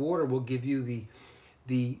 But that water will give you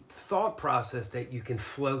the thought process that you can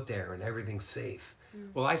float there and everything's safe.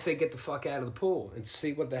 Well, I say get the fuck out of the pool and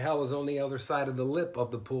see what the hell is on the other side of the lip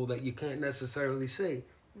of the pool that you can't necessarily see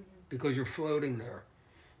because you're floating there.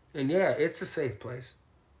 And yeah, it's a safe place.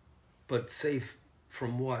 But safe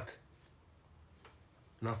from what?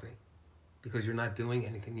 Nothing. Because you're not doing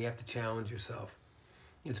anything. You have to challenge yourself.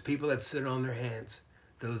 It's people that sit on their hands.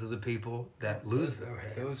 Those are the people that lose their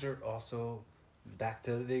hands. Those are also back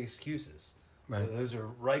to the excuses. Right. Those are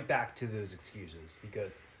right back to those excuses,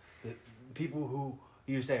 because the people who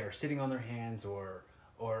you say are sitting on their hands or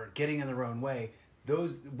getting in their own way,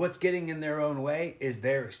 what's getting in their own way is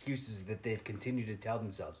their excuses that they've continued to tell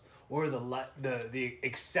themselves, or the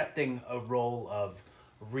accepting a role of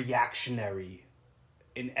reactionary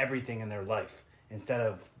in everything in their life instead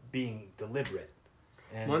of being deliberate.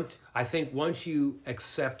 And I think once you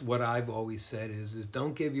accept what I've always said is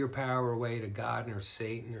don't give your power away to God or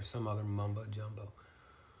Satan or some other mumbo jumbo.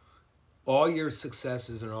 All your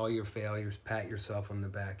successes and all your failures, pat yourself on the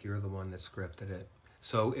back. You're the one that scripted it.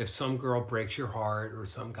 So if some girl breaks your heart or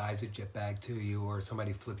some guy's a jitbag to you or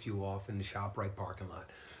somebody flips you off in the ShopRite parking lot,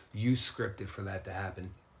 you scripted for that to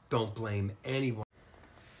happen. Don't blame anyone.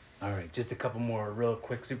 all right, just a couple more real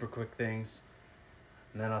quick, super quick things,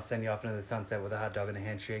 and then I'll send you off into the sunset with a hot dog and a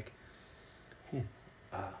handshake.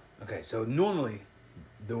 Okay, so normally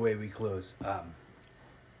the way we close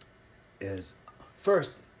is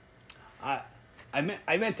first. I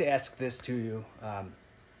meant to ask this to you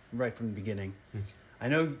right from the beginning. I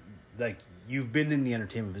know, like, you've been in the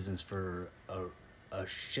entertainment business for a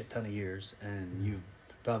shit ton of years, and you've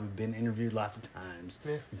probably been interviewed lots of times.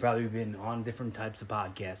 Yeah. You've probably been on different types of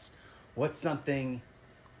podcasts. What's something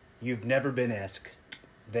you've never been asked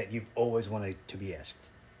that you've always wanted to be asked?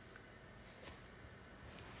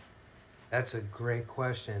 That's a great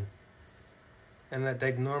question. And I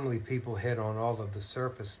think normally people hit on all of the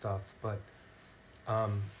surface stuff, but I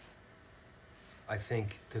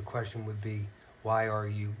think the question would be, why are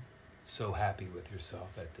you so happy with yourself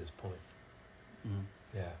at this point? Mm-hmm.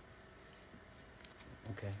 Yeah.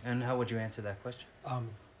 Okay. And how would you answer that question?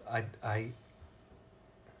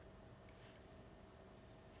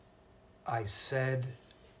 I said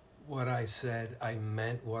what I said, I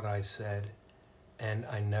meant what I said, and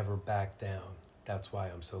I never backed down. That's why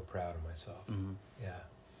I'm so proud of myself. Mm-hmm. Yeah.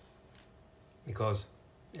 Because,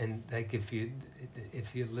 and like if you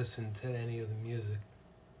listen to any of the music,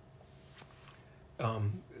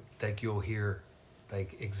 like you'll hear,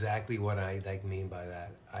 like exactly what I like mean by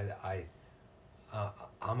that.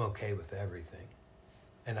 I'm okay with everything,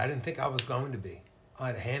 and I didn't think I was going to be.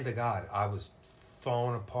 Hand to God, I was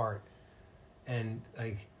falling apart, and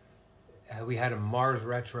like we had a Mars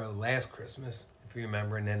retro last Christmas, if you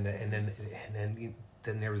remember, and then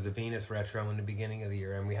there was the Venus retro in the beginning of the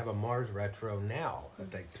year, and we have a Mars retro now,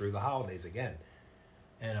 like through the holidays again.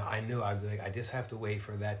 And I knew I was like, I just have to wait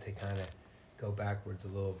for that to kind of go backwards a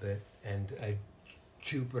little bit. And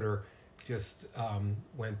Jupiter just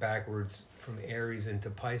went backwards from Aries into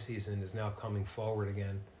Pisces and is now coming forward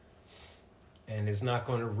again. And is not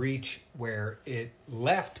going to reach where it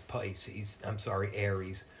left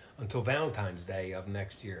Aries, until Valentine's Day of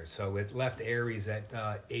next year. So it left Aries at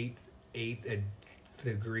 8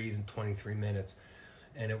 degrees and 23 minutes,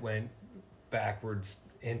 and it went backwards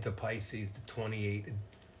into Pisces to 28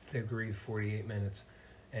 degrees 48 minutes,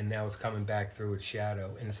 and now it's coming back through its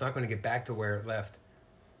shadow, and it's not going to get back to where it left.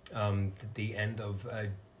 The end of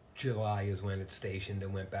July is when it's stationed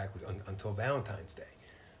and went backwards until Valentine's Day.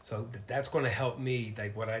 So that's going to help me,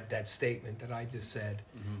 like that statement that I just said.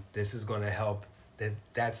 Mm-hmm. This is going to help.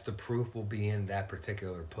 That's the proof will be in that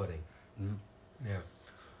particular pudding. Mm-hmm.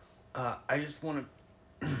 Yeah. I just want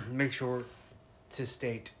to make sure to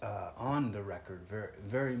state on the record, very,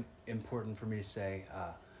 very important for me to say,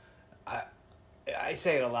 I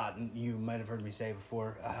say it a lot, and you might have heard me say it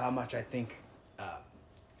before, how much I think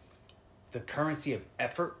the currency of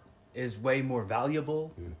effort is way more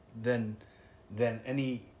valuable than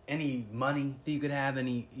any money that you could have.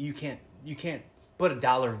 You can't put a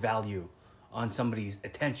dollar value on somebody's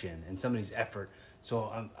attention and somebody's effort.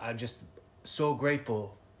 So I'm just so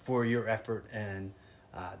grateful for your effort and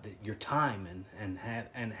your time and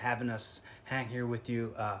having us hang here with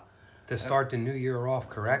you to start the new year off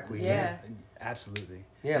correctly. Yeah. Absolutely.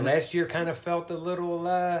 Yeah, and last year kind of felt a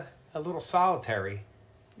little solitary.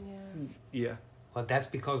 Yeah. Well, that's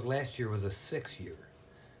because last year was a 6 year,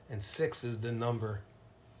 and 6 is the number.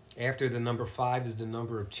 After the number 5 is the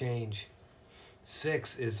number of change.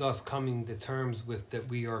 6 is us coming to terms with that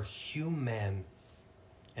we are human,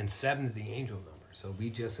 and 7 is the angel number. So we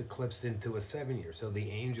just eclipsed into a 7 year. So the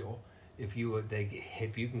angel, if you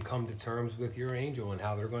can come to terms with your angel and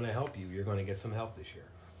how they're going to help you, you're going to get some help this year.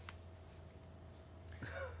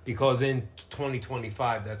 Because in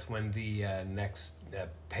 2025, that's when the next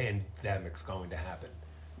pandemic's going to happen.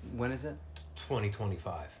 When is it?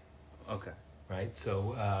 2025. Okay. Right?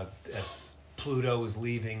 So Pluto is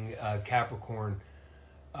leaving Capricorn.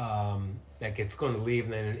 Like it's going to leave,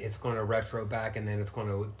 and then it's going to retro back, and then it's going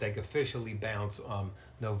to officially bounce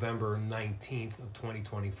November 19th of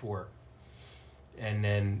 2024. And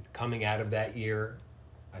then coming out of that year,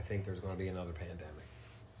 I think there's going to be another pandemic.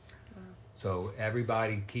 Wow. So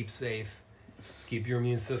everybody keep safe, keep your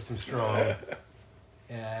immune system strong.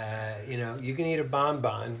 You can eat a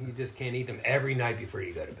bonbon, you just can't eat them every night before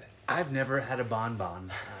you go to bed. I've never had a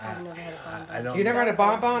bonbon. I've never had a bonbon. I don't. You never had a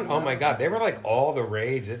bonbon? Oh my God, they were like all the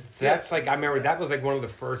rage. That's like I remember that was like one of the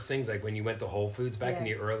first things. Like when you went to Whole Foods back in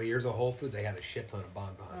the early years of Whole Foods, they had a shit ton of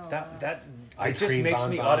bonbons. That Ice it just cream makes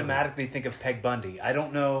me bonbons. automatically think of Peg Bundy. I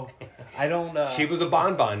don't know. I don't. She was a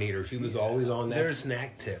bonbon eater. She was always on that There's-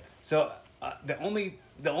 snack tip. So the only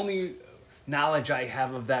knowledge I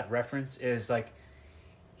have of that reference is like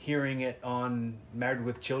hearing it on Married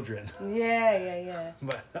with Children. Yeah.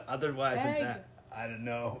 But otherwise than Peg. that, I don't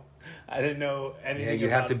know. I didn't know anything. Yeah, you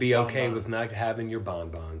have about to be okay bonbons. with not having your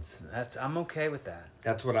bonbons. I'm okay with that.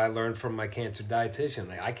 That's what I learned from my cancer dietitian.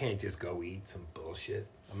 Like, I can't just go eat some bullshit.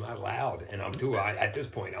 I'm not allowed, and at this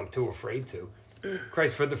point, I'm too afraid to.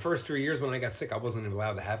 Christ, for the first 3 years when I got sick, I wasn't even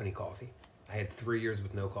allowed to have any coffee. I had 3 years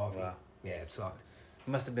with no coffee. Wow. Yeah, it sucked. It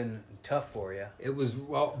must have been tough for you. It was,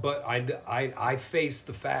 well, but I face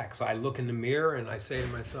the facts. I look in the mirror and I say to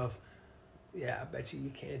myself, yeah, I bet you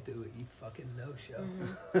can't do it. You fucking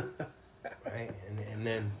no-show. Right? And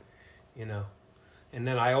then, you know, and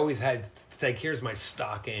then I always had, like, here's my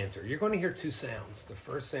stock answer. You're going to hear two sounds. The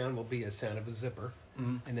first sound will be a sound of a zipper.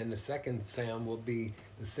 And then the second sound will be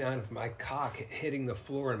the sound of my cock hitting the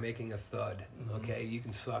floor and making a thud. Okay? You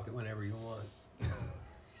can suck it whenever you want.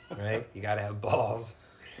 Right? You got to have balls.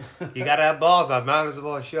 You got to have balls. I might as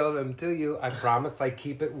well show them to you. I promise I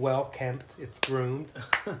keep it well kempt. It's groomed.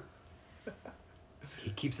 He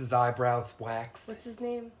keeps his eyebrows waxed. What's his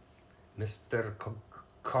name? Mr.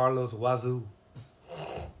 Carlos Wazoo.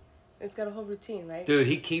 It's got a whole routine, right? Dude,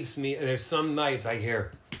 he keeps me. There's some nights I hear.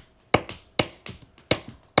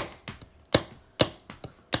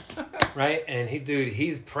 Right? And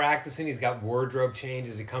he's practicing. He's got wardrobe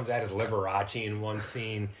changes. He comes out as Liberace in one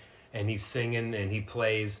scene. And he's singing and he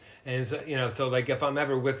plays. And, so, you know, so like if I'm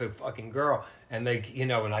ever with a fucking girl and they, you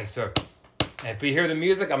know, and I start. And if you hear the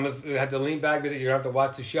music, I'm going to have to lean back with it. You're going to have to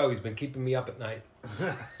watch the show. He's been keeping me up at night.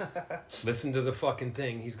 Listen to the fucking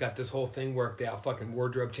thing. He's got this whole thing worked out. Fucking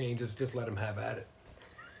wardrobe changes. Just let him have at it.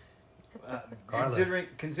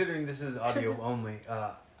 Considering this is audio only,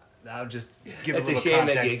 I'll just give It's a a little shame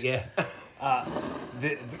context. that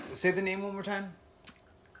you, Say the name one more time.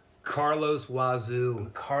 Carlos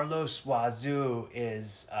Wazoo. Carlos Wazoo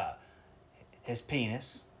is his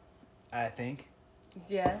penis, I think.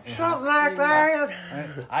 Yeah. Something like that.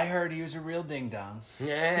 Right? I heard he was a real ding dong.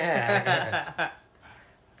 Yeah.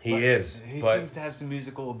 He is. He But seems to have some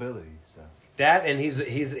musical ability. So that and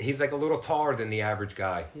he's like a little taller than the average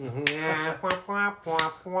guy.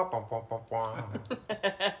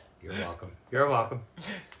 You're welcome. You're welcome.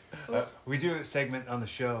 we do a segment on the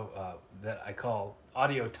show that I call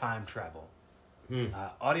audio time travel.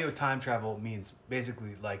 Audio time travel means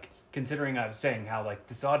basically like considering I was saying how like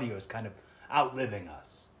this audio is kind of outliving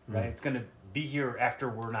us, right? It's going to be here after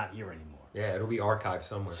we're not here anymore. Yeah, it'll be archived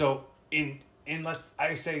somewhere. So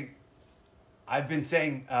I've been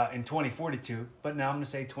saying in 2042, but now I'm going to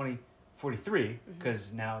say 2043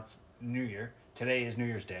 because now it's New Year. Today is New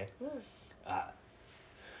Year's Day.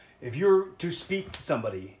 If you're to speak to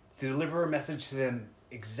somebody, to deliver a message to them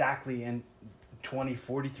exactly in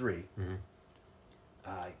 2043,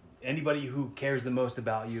 anybody who cares the most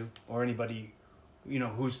about you, or anybody, you know,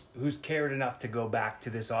 who's cared enough to go back to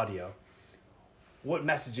this audio, what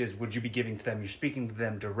messages would you be giving to them? You're speaking to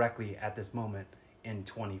them directly at this moment in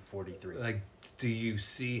 2043. like, do you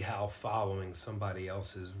see how following somebody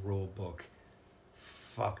else's rule book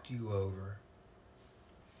fucked you over?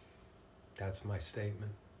 That's my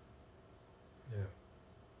statement. Yeah.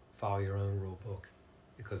 Follow your own rule book.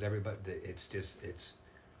 Because everybody,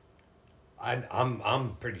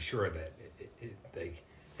 I'm pretty sure that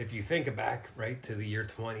if you think back, right, to the year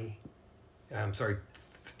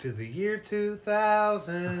to the year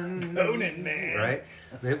 2000. Conan, man.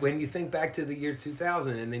 Right? When you think back to the year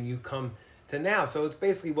 2000 and then you come to now. So it's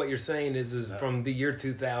basically what you're saying is from the year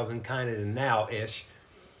 2000 kind of to now-ish.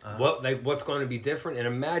 What's going to be different? And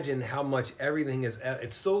imagine how much everything is.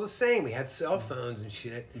 It's still the same. We had cell phones and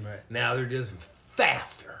shit. Right. Now they're just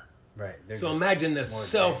faster. Right. So imagine the more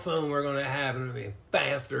cell advanced. phone we're going to have and it'll be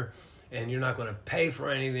faster, and you're not going to pay for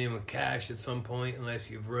anything with cash at some point unless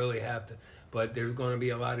you really have to. But there's going to be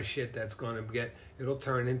a lot of shit that's going to it'll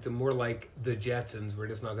turn into more like the Jetsons. We're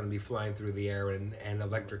just not going to be flying through the air, and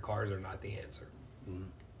electric cars are not the answer. Mm-hmm.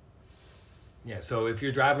 Yeah, so if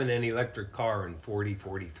you're driving an electric car in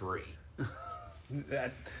 4043,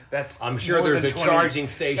 that's I'm sure more there's than a 20 charging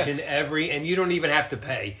station that's- and you don't even have to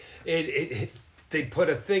pay. they put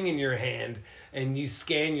a thing in your hand and you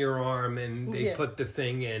scan your arm and they put the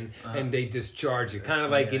thing in and they discharge you. Kind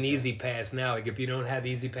of like an Easy Pass now. Like if you don't have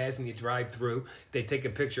Easy Pass and you drive through, they take a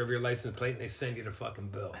picture of your license plate and they send you the fucking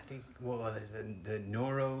bill. I think, there's the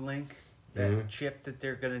Neuralink, that chip that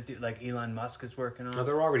they're going to do, like Elon Musk is working on. No,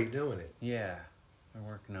 they're already doing it. Yeah, they're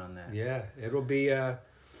working on that. Yeah, it'll be...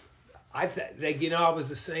 I was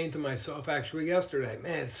just saying to myself actually yesterday,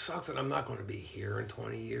 man, it sucks that I'm not going to be here in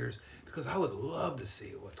 20 years because I would love to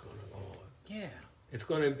see what's going to go on. Yeah. It's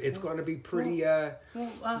going to be pretty...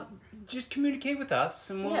 just communicate with us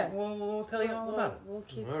and we'll tell you all about it. We'll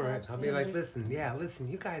keep all right, tabs. I'll be like, listen,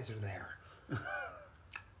 you guys are there.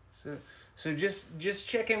 So just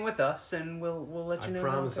check in with us and we'll let you know. I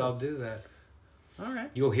promise how it I'll goes. do that. All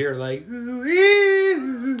right. You'll hear like, and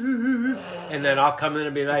then I'll come in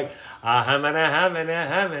and be like,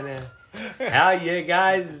 hamana. How you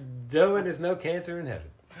guys doing? There's no cancer in heaven.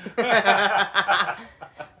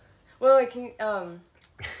 Well, wait, can you,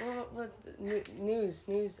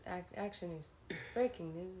 action news,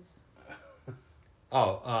 breaking news.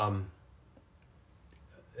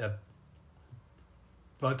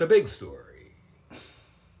 But the big story.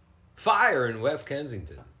 Fire in West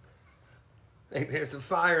Kensington. Like, there's a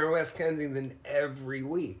fire in West Kensington every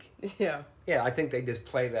week. Yeah. Yeah, I think they just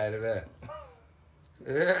play that event.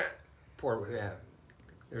 There's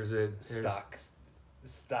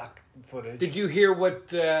stock footage. Did you hear what,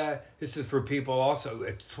 this is for people also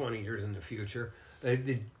at 20 years in the future,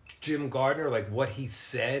 did Jim Gardner, like what he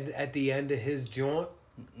said at the end of his jaunt?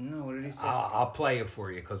 No, what did he say? I'll play it for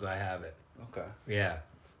you because I have it. Okay. Yeah.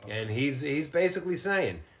 Okay. And he's basically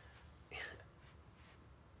saying,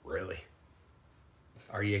 really?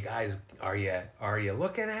 Are you guys, are you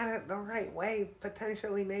looking at it the right way?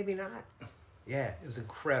 Potentially, maybe not. Yeah, it was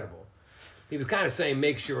incredible. He was kind of saying,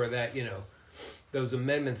 make sure that, those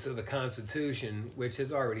amendments to the Constitution, which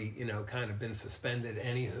has already, kind of been suspended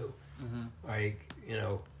anywho, like,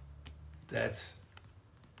 that's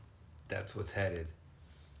what's headed.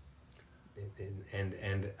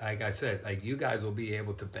 And like I said, like you guys will be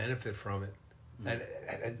able to benefit from it.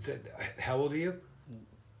 How old are you?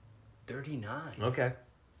 39. Okay.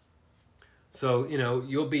 So,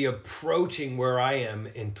 you'll be approaching where I am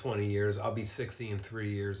in 20 years. I'll be 60 in 3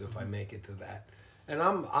 years if I make it to that. And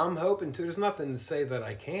I'm hoping to. There's nothing to say that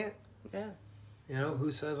I can't. Yeah.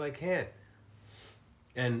 Who says I can't?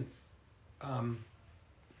 And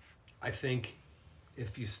I think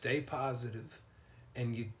if you stay positive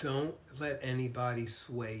and you don't let anybody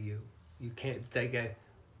sway you, you can't take a...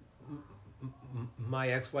 My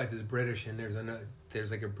ex-wife is British, and there's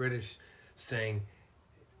like a British saying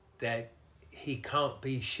that he can't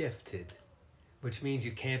be shifted, which means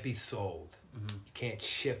you can't be sold. Mm-hmm. You can't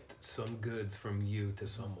shift some goods from you to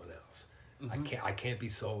someone else. Mm-hmm. I can't be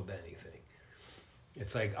sold anything.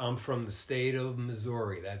 It's like I'm from the state of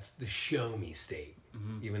Missouri. That's the show me state.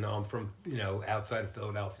 Mm-hmm. Even though I'm from outside of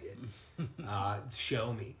Philadelphia,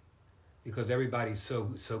 show me. Because everybody's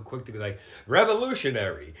so quick to be like,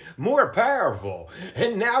 revolutionary, more powerful,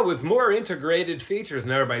 and now with more integrated features,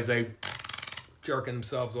 and everybody's like jerking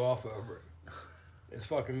themselves off over it. It's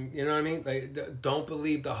fucking, you know what I mean? Like, don't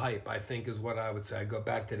believe the hype, I think is what I would say. I go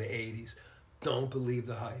back to the 80s. Don't believe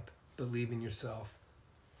the hype. Believe in yourself.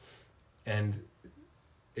 And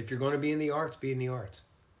if you're going to be in the arts, be in the arts.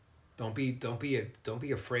 Don't be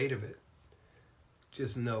afraid of it.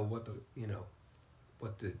 Just know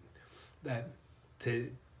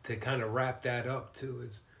to kind of wrap that up too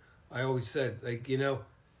is, I always said, like,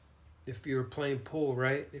 if you're playing pool,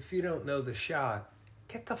 right? If you don't know the shot,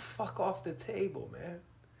 get the fuck off the table, man.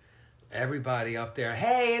 Everybody up there,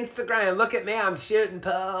 hey, Instagram, look at me, I'm shooting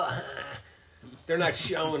pool. They're not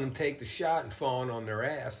showing them take the shot and falling on their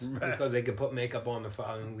ass because they could put makeup on the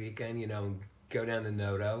following weekend, and go down to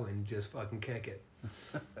Noto and just fucking kick it.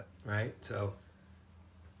 Right? So...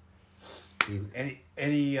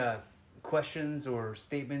 Any questions or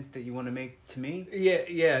statements that you want to make to me?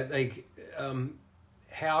 Yeah. Like,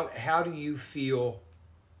 how do you feel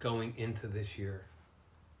going into this year?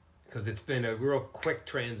 Because it's been a real quick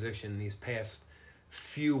transition these past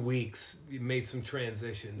few weeks. You made some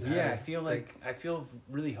transitions. Yeah, I feel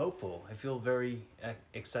really hopeful. I feel very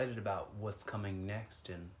excited about what's coming next,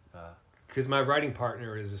 and because my writing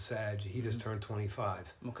partner is a Sag. He just turned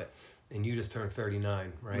 25. Okay. And you just turned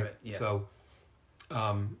 39, right? Right, yeah. So,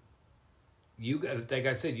 like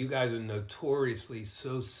I said, you guys are notoriously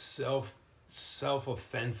so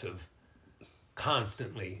self-offensive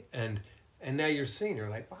constantly. And now you're seeing, you're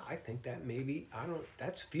like, wow, I think that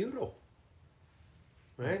that's futile.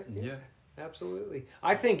 Right? Yeah. Absolutely.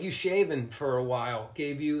 I think you shaving for a while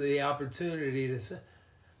gave you the opportunity to say,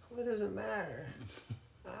 What does it matter?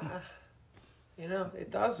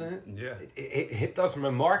 It doesn't. Yeah. It does from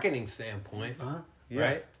a marketing standpoint, Yeah.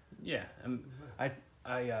 right? Yeah.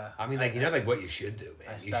 I mean, like what you should do, man.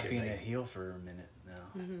 I You stopped should, being like, a heel for a minute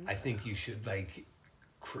now. I think you should like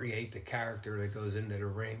create the character that goes into the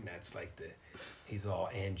ring. That's like he's all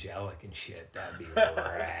angelic and shit. That'd be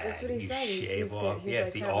rad. That's what he you said. shave off. He's Yes,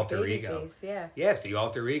 like the kind of alter baby ego. face, yeah. Yes, the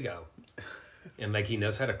alter ego. And like he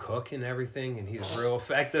knows how to cook and everything, and he's real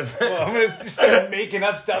effective. Well, I'm gonna start making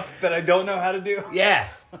up stuff that I don't know how to do. Yeah,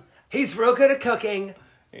 he's real good at cooking,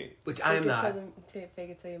 which I am not. Fake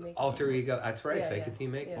it till you make it. Alter ego. That's right. Yeah, Fake yeah. it till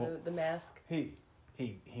you make it. Yeah, the mask. He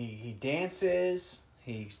dances.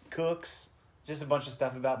 He cooks. Just a bunch of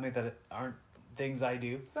stuff about me that aren't things I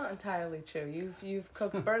do. It's not entirely true. You've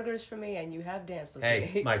cooked burgers for me and you have danced with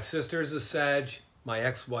Hey, me. my sister's a Sag. My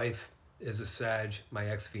ex-wife is a Sag. My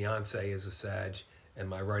ex-fiance is a Sag, and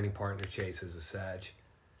my writing partner Chase is a Sag.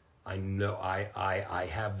 I know I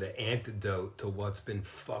have the antidote to what's been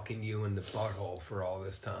fucking you in the butthole for all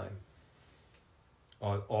this time.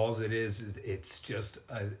 All it is, it's just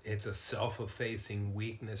it's a self-effacing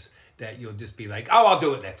weakness that you'll just be like, oh, I'll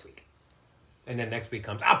do it next week. And then next week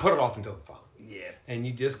comes, I'll put it off until the following. Yeah. And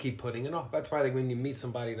you just keep putting it off. That's why like, when you meet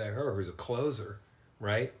somebody like her who's a closer,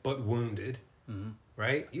 right, but wounded,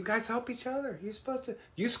 right, you guys help each other. You're supposed to,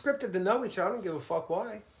 you scripted to know each other. I don't give a fuck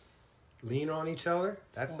why. Lean on each other.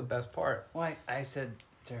 That's the best part. Well, I said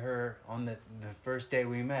to her on the first day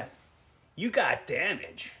we met, you got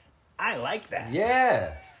damage. I like that.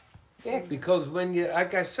 Yeah. Yeah, because when you,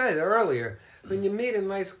 like I said earlier, when you meet a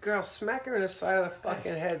nice girl, smack her in the side of the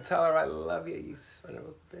fucking head, tell her I love you, you son of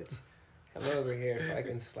a bitch. Come over here so I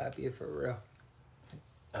can slap you for real.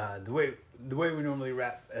 The way we normally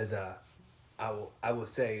wrap is I will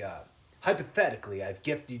say hypothetically I've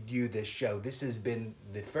gifted you this show. This has been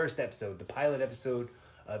the first episode, the pilot episode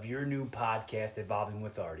of your new podcast, Evolving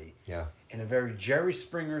with Artie. Yeah. In a very Jerry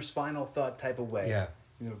Springer's final thought type of way. Yeah.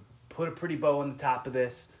 You know, put a pretty bow on the top of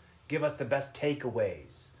this. Give us the best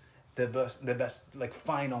takeaways, the best like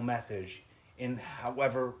final message in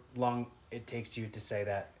however long it takes you to say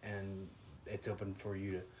that, and it's open for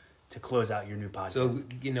you to close out your new podcast.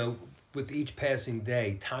 So, with each passing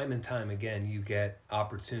day, time and time again, you get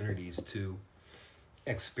opportunities to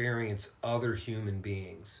experience other human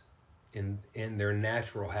beings in their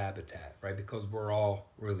natural habitat, right? Because we're all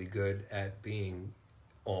really good at being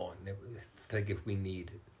on, like if we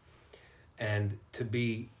need it. And to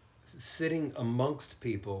be sitting amongst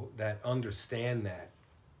people that understand that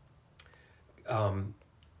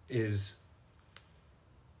is,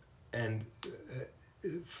 and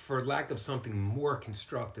for lack of something more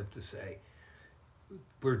constructive to say,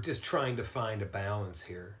 we're just trying to find a balance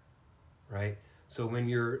here, right? So when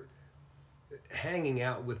you're hanging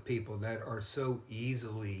out with people that are so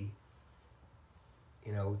easily,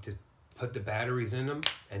 just put the batteries in them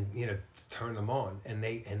and turn them on, and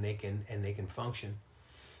they can function.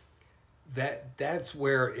 That's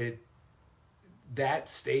where that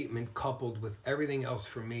statement coupled with everything else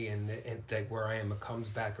for me and that where I am, it comes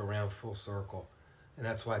back around full circle. And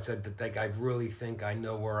that's why I said that like I really think I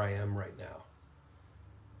know where I am right now.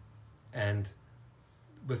 And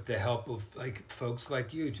with the help of like folks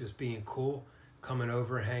like you just being cool, coming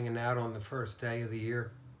over and hanging out on the first day of the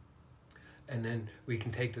year. And then we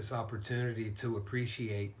can take this opportunity to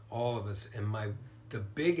appreciate all of us. And the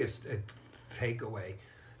biggest takeaway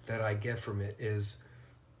that I get from it is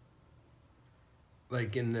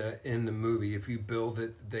like in the movie, if you build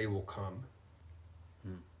it, they will come.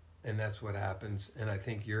 And that's what happens. And I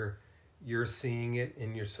think you're seeing it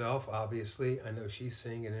in yourself, obviously. I know she's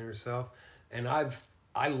seeing it in herself. And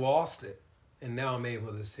I lost it. And now I'm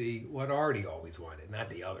able to see what Artie always wanted, not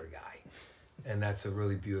the other guy. And that's a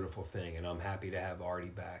really beautiful thing. And I'm happy to have Artie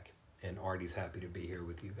back. And Artie's happy to be here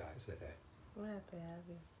with you guys today. We're happy to have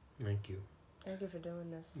you. Thank you. Thank you for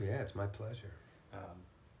doing this. Yeah, it's my pleasure.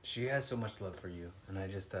 She has so much love for you, and I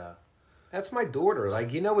just That's my daughter.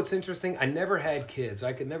 Like, what's interesting? I never had kids.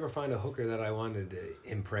 I could never find a hooker that I wanted to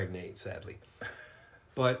impregnate, sadly.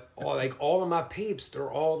 But all of my peeps,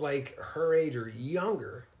 they're all like her age or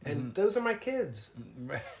younger. And those are my kids.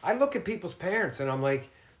 I look at people's parents and I'm like,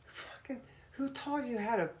 fucking, who taught you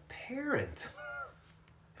how to parent?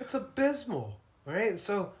 It's abysmal, right?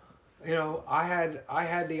 So, I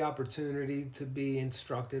had the opportunity to be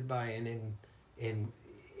instructed by an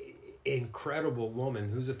incredible woman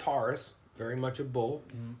who's a Taurus, very much a bull,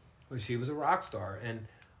 but she was a rock star. And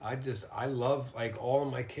I love like all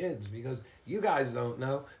of my kids because you guys don't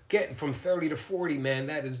know, getting from 30 to 40, man,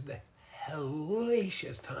 that is the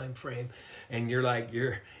hellacious time frame. And you're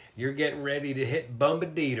getting ready to hit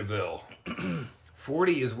Bumbaditaville.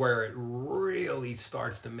 40 is where it really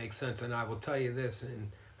starts to make sense. And I will tell you this,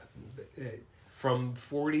 and from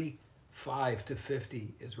 45 to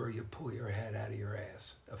 50 is where you pull your head out of your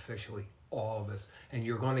ass, officially, all of us. And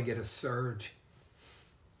you're going to get a surge.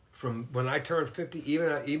 From when I turned 50,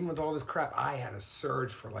 even with all this crap, I had a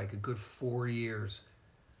surge for like a good 4 years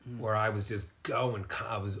where I was just going.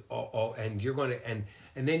 I was all and you're going to, and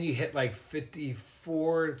then you hit like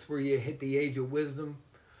 54, it's where you hit the age of wisdom,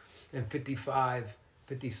 and 55,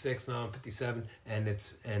 56, now I'm 57, and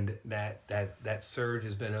that surge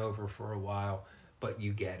has been over for a while, but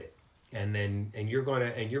you get it. And you're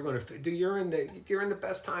in the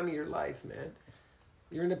best time of your life, man.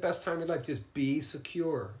 You're in the best time of your life. Just be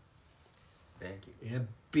secure. Thank you. Yeah,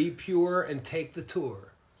 be pure and take the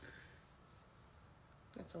tour.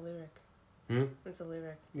 That's a lyric. That's a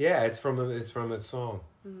lyric. Yeah, it's from a song.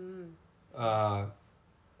 Mm-hmm.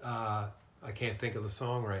 I can't think of the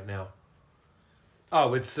song right now.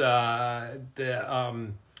 Oh, it's the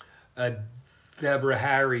Deborah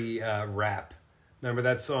Harry rap. Remember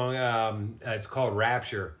that song? It's called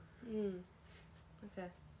Rapture. Okay.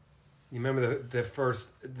 You remember the first,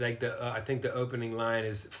 like I think the opening line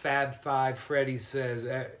is Fab Five. Freddie says, oh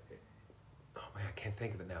man, I can't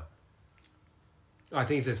think of it now. Oh, I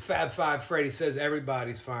think he says Fab Five. Freddie says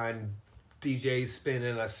everybody's fine. DJ's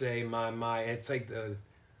spinning. I say my. It's like the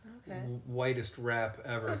whitest rap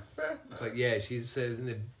ever. But yeah, she says,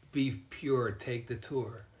 "Be pure, take the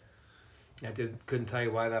tour." Couldn't tell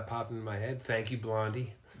you why that popped in my head. Thank you,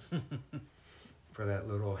 Blondie, for that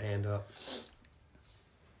little hand up.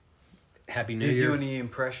 Happy New Year. Did you do any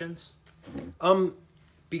impressions?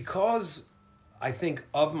 Because I think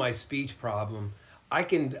of my speech problem,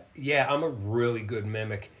 I'm a really good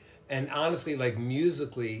mimic. And honestly, like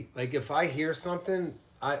musically, like if I hear something,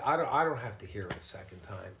 I don't have to hear it a second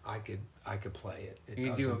time. I could play it.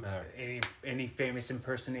 It doesn't matter. Any famous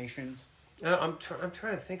impersonations? I'm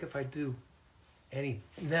trying to think if I do any.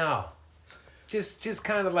 No. Just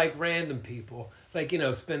kind of like random people. Like,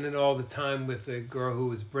 spending all the time with a girl who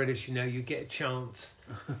was British, you get a chance,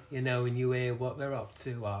 and you hear what they're up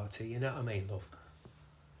to, I mean, love.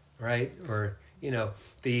 Right? Or,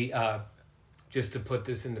 just to put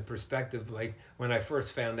this into perspective, like when I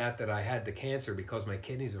first found out that I had the cancer because my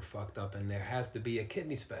kidneys are fucked up and there has to be a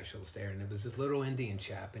kidney specialist there, and it was this little Indian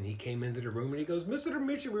chap, and he came into the room and he goes, Mr.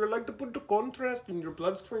 Amici, we would like to put the contrast in your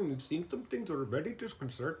bloodstream. We've seen some things that are very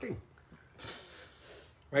disconcerting.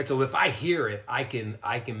 Right, so if I hear it, I can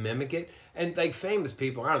mimic it, and like famous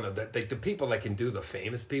people, I don't know, like the people that can do the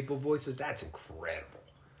famous people voices, that's incredible.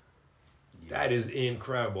 Yeah. That is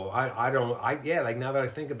incredible. Like now that I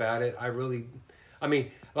think about it,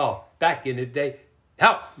 back in the day,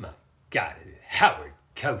 oh my God, Howard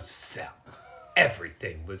Cosell,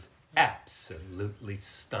 everything was absolutely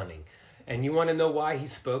stunning, and you want to know why he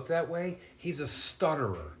spoke that way? He's a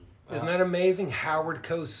stutterer. Isn't that amazing? Howard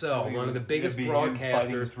Cosell, one of the biggest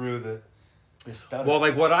broadcasters. Through the stutter. Well,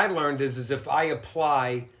 like what I learned is if I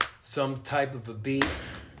apply some type of a beat,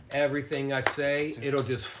 everything I say, it'll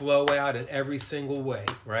just flow out in every single way,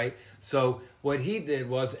 right? So what he did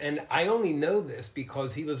was, and I only know this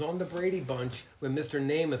because he was on the Brady Bunch when Mr.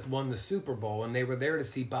 Namath won the Super Bowl, and they were there to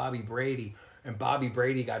see Bobby Brady. And Bobby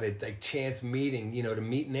Brady got a chance meeting, to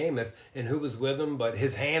meet Namath, and who was with him but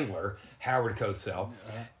his handler, Howard Cosell.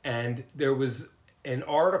 Uh-huh. And there was an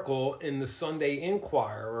article in the Sunday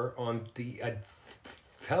Inquirer on the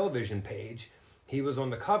television page. He was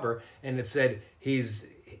on the cover, and it said he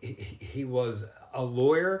was a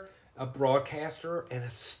lawyer, a broadcaster, and a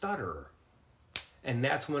stutterer. And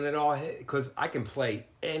that's when it all hit, because I can play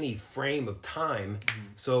any frame of time. Mm-hmm.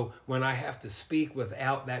 So when I have to speak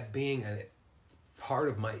without that being a part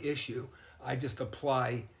of my issue, I just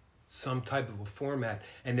apply some type of a format.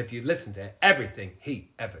 And if you listen to everything he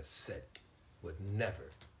ever said, would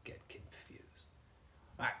never get confused.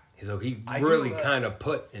 So he really kind of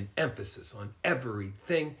put an emphasis on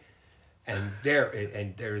everything, and there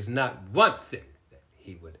is not one thing that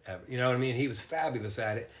he would ever, you know what I mean? He was fabulous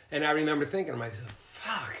at it. And I remember thinking to myself,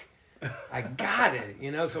 fuck, I got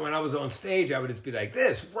it, So when I was on stage, I would just be like,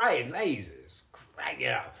 this, right, lasers,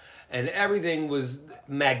 right, and everything was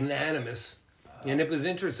magnanimous. And it was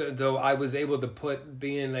interesting, though. I was able to put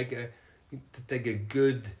being like a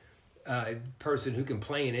good person who can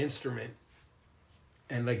play an instrument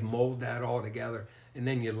and like mold that all together. And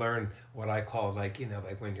then you learn what I call like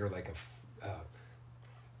when you're like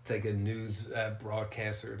a news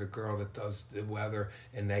broadcaster, the girl that does the weather,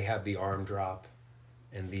 and they have the arm drop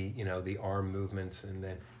and the arm movements, and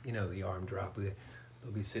then the arm drop.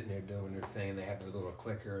 They'll be sitting there doing their thing, and they have their little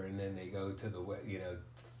clicker, and then they go to the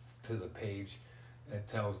to the page, that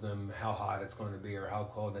tells them how hot it's going to be or how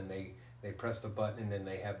cold, and they press the button, and then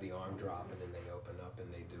they have the arm drop, and then they open up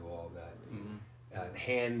and they do all that.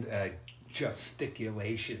 Hand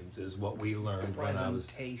gesticulations is what we learned when I was.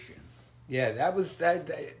 Presentation. Yeah, that was that.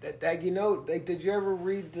 Did you ever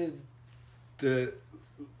read the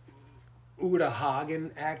Uta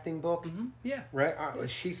Hagen acting book? Mm-hmm. Yeah. Right?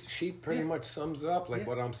 She pretty much sums it up like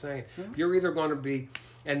what I'm saying. Mm-hmm. You're either going to be,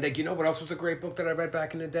 and you know what else was a great book that I read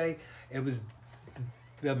back in the day? It was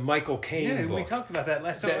the Michael Caine book. We talked about that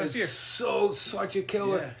last That year. is such a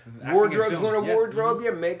killer. Yeah. Wardrobe's Acting and going to film. Yeah. wardrobe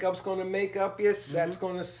you. Makeup's going to make up you. Set's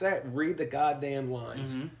going to set. Read the goddamn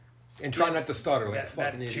lines. And try not to stutter like a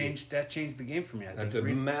fucking idiot. That changed the game for me. I think. That's a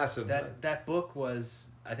massive... That book was,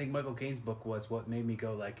 I think Michael Caine's book was what made me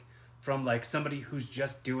go like, from like somebody who's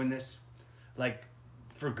just doing this, like,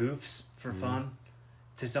 for goofs, for fun,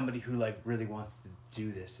 to somebody who like really wants to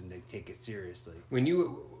do this and they take it seriously. When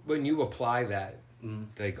you apply that,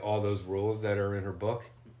 like all those rules that are in her book,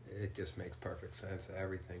 it just makes perfect sense of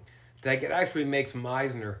everything. Like it actually makes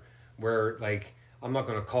Meisner, where like I'm not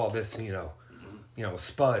going to call this a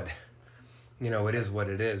spud. It is what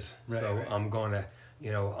it is. Right, so right. I'm gonna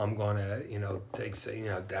take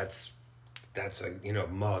that's a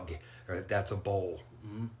mug or that's a bowl.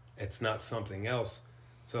 It's not something else.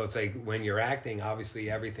 So it's like when you're acting,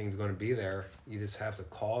 obviously everything's going to be there. You just have to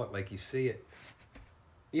call it like you see it.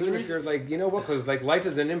 Even if you're like, because like life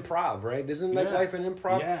is an improv, right? Isn't like life an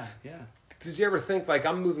improv? Yeah. Did you ever think like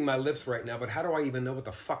I'm moving my lips right now, but how do I even know what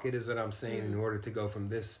the fuck it is that I'm saying in order to go from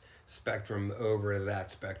this spectrum over to that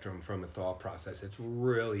spectrum from a thought process? It's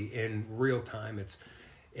really in real time.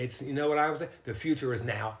 It's you know what I was saying? The future is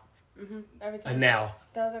now. Every time. And now.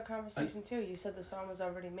 That was our conversation too. You said the song was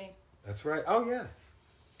already made. That's right. Oh yeah.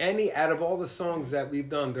 Out of all the songs that we've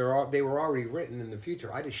done, they were already written in the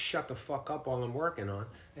future. I just shut the fuck up while I'm working on,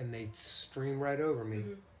 and they stream right over me,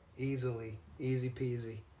 easily, easy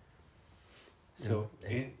peasy. So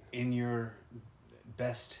in your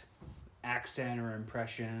best accent or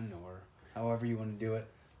impression or however you want to do it,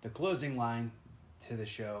 the closing line to the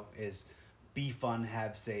show is be fun,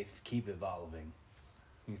 have safe, keep evolving.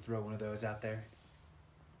 Can you throw one of those out there?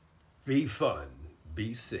 Be fun,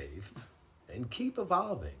 be safe, and keep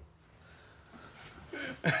evolving.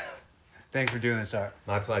 Thanks for doing this, Art.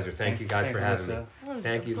 My pleasure. Thank you guys for having me.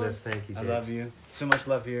 Thank you, Liz. Thank you, I James. love you. So much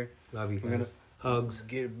love here. Love you We're guys. gonna Hugs.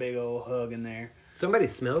 get a big old hug in there. Somebody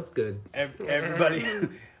smells good. Everybody.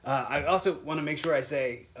 I also want to make sure I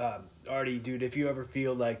say, Artie, dude, if you ever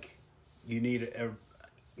feel like you need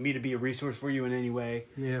me to be a resource for you in any way,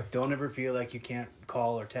 don't ever feel like you can't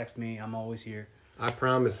call or text me. I'm always here. I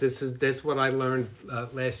promise. This is what I learned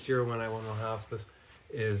last year when I went on hospice.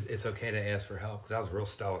 Is it's okay to ask for help, because I was real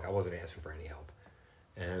stoic. I wasn't asking for any help,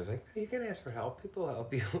 and I was like, you can ask for help. People will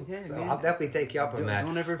help you. Yeah, So man. I'll definitely take you up on that.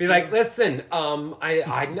 Don't ever be feel- like, listen,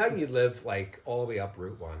 I know you live like all the way up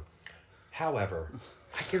Route 1. However,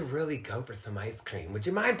 I could really go for some ice cream. Would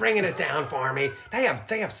you mind bringing it down for me? They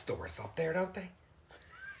have stores up there, don't they?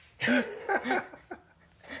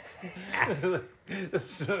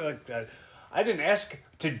 I didn't ask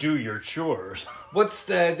to do your chores. There's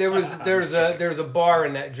a bar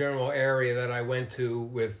in that general area that I went to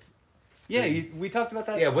with. Yeah, we talked about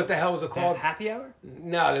that. Yeah, what the hell was it That called? happy hour?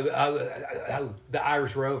 No, the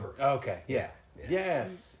Irish Rover. Okay. Yeah.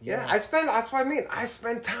 Yes. Yeah, that's what I mean. I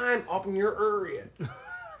spend time up in your area.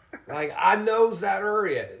 Like, I knows that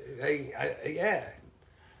area. Yeah.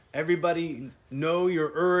 Everybody know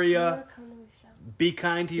your area. Be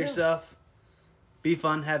kind to yourself. Be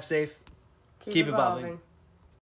fun. Have safe. Keep evolving.